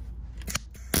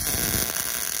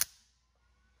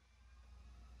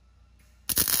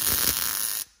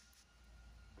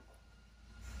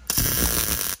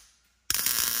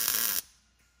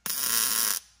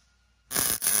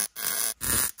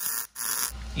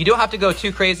 You don't have to go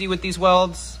too crazy with these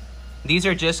welds. These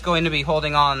are just going to be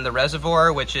holding on the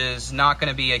reservoir, which is not going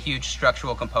to be a huge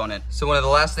structural component. So one of the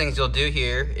last things you'll do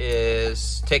here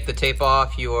is take the tape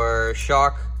off your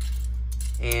shock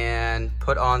and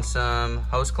put on some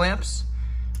hose clamps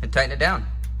and tighten it down.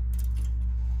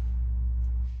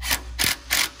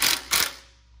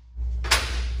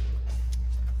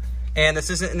 And this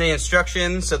isn't in the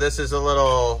instructions, so this is a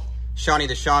little Shawnee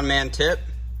the Sean Man tip.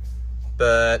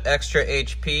 But extra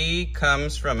HP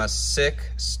comes from a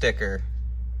sick sticker.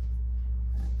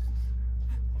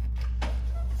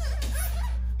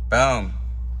 Boom.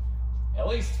 At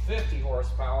least 50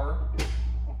 horsepower.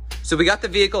 So we got the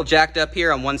vehicle jacked up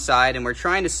here on one side, and we're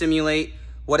trying to simulate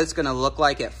what it's gonna look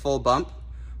like at full bump.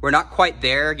 We're not quite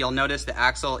there. You'll notice the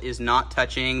axle is not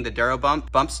touching the Duro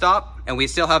bump stop, and we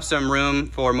still have some room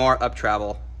for more up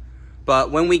travel. But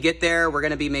when we get there, we're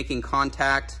gonna be making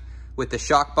contact with the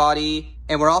shock body,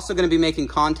 and we're also gonna be making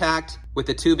contact with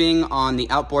the tubing on the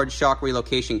outboard shock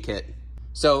relocation kit.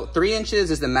 So 3 inches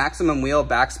is the maximum wheel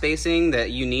back spacing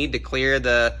that you need to clear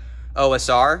the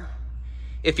OSR.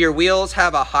 If your wheels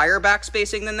have a higher back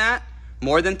spacing than that,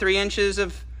 more than 3 inches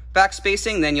of back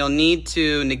spacing, then you'll need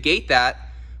to negate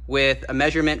that with a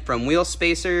measurement from wheel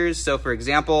spacers. So for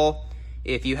example,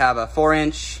 if you have a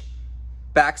 4-inch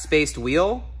back spaced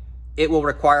wheel, it will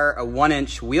require a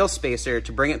 1-inch wheel spacer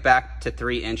to bring it back to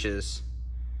 3 inches.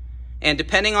 And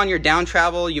depending on your down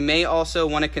travel, you may also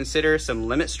want to consider some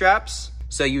limit straps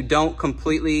so you don't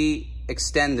completely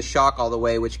extend the shock all the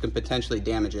way, which can potentially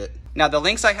damage it. Now the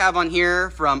links I have on here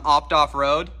from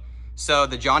Off-Road, so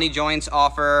the Johnny joints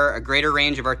offer a greater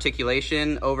range of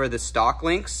articulation over the stock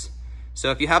links.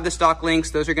 So if you have the stock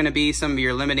links, those are going to be some of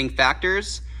your limiting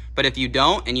factors. But if you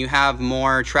don't and you have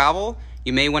more travel,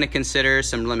 you may want to consider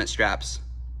some limit straps.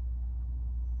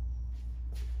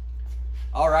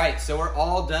 All right, so we're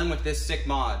all done with this sick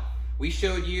mod. We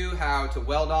showed you how to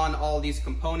weld on all these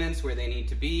components where they need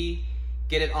to be,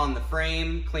 get it on the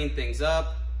frame, clean things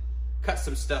up, cut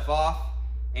some stuff off,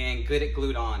 and get it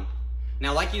glued on.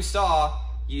 Now, like you saw,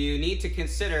 you need to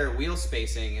consider wheel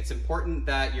spacing. It's important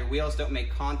that your wheels don't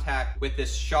make contact with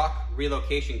this shock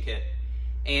relocation kit.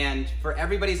 And for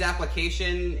everybody's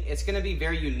application, it's gonna be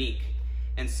very unique.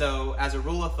 And so as a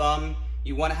rule of thumb,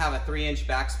 you wanna have a 3-inch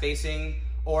back spacing,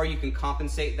 or you can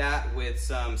compensate that with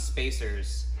some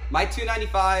spacers. My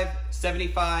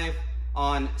 295/75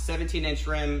 on 17-inch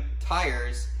rim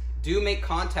tires do make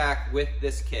contact with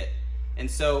this kit. And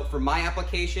so for my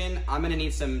application, I'm gonna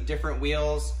need some different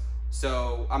wheels.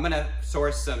 So I'm gonna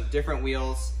source some different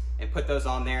wheels and put those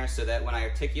on there so that when I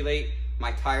articulate,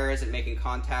 my tire isn't making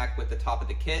contact with the top of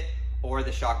the kit or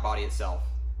the shock body itself.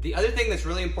 The other thing that's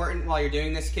really important while you're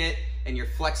doing this kit and you're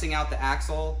flexing out the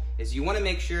axle is you wanna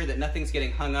make sure that nothing's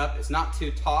getting hung up, it's not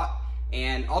too taut,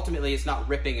 and ultimately it's not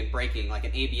ripping and breaking like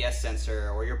an ABS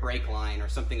sensor or your brake line or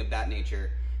something of that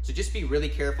nature. So just be really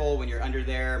careful when you're under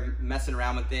there messing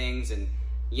around with things and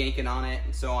yanking on it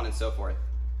and so on and so forth.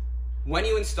 When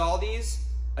you install these,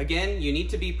 again, you need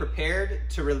to be prepared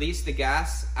to release the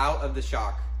gas out of the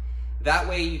shock. That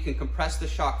way you can compress the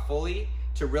shock fully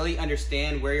to really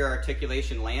understand where your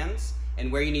articulation lands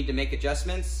and where you need to make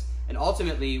adjustments, and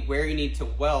ultimately where you need to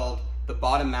weld the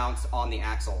bottom mounts on the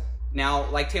axle. Now,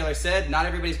 like Taylor said, not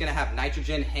everybody's gonna have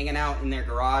nitrogen hanging out in their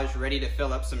garage ready to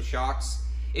fill up some shocks.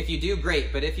 If you do,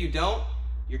 great, but if you don't,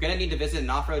 you're gonna need to visit an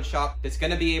off-road shop that's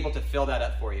gonna be able to fill that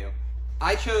up for you.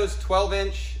 I chose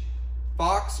 12-inch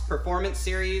Fox Performance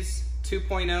Series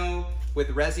 2.0 with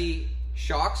Resi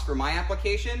shocks for my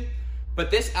application, but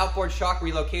this outboard shock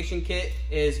relocation kit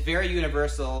is very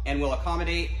universal and will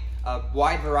accommodate a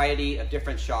wide variety of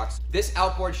different shocks. This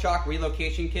outboard shock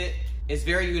relocation kit is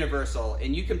very universal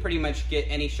and you can pretty much get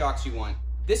any shocks you want.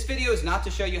 This video is not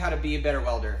to show you how to be a better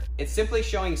welder. It's simply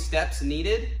showing steps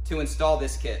needed to install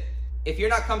this kit. If you're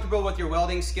not comfortable with your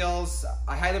welding skills,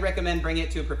 I highly recommend bringing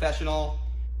it to a professional.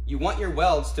 You want your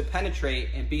welds to penetrate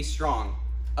and be strong.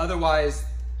 Otherwise,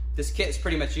 this kit is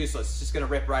pretty much useless. It's just gonna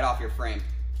rip right off your frame.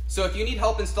 So if you need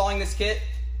help installing this kit,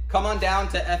 come on down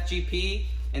to FGP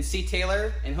and see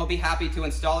Taylor, and he'll be happy to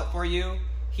install it for you.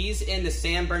 He's in the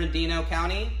San Bernardino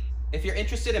County. If you're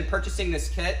interested in purchasing this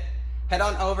kit, head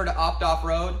on over to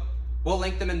Off-Road. We'll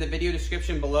link them in the video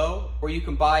description below, where you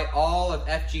can buy all of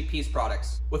FGP's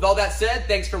products. With all that said,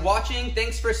 thanks for watching.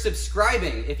 Thanks for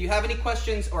subscribing. If you have any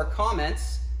questions or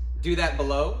comments, do that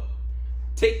below.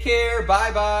 Take care,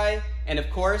 bye-bye, and of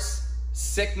course,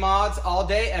 sick mods all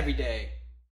day, every day.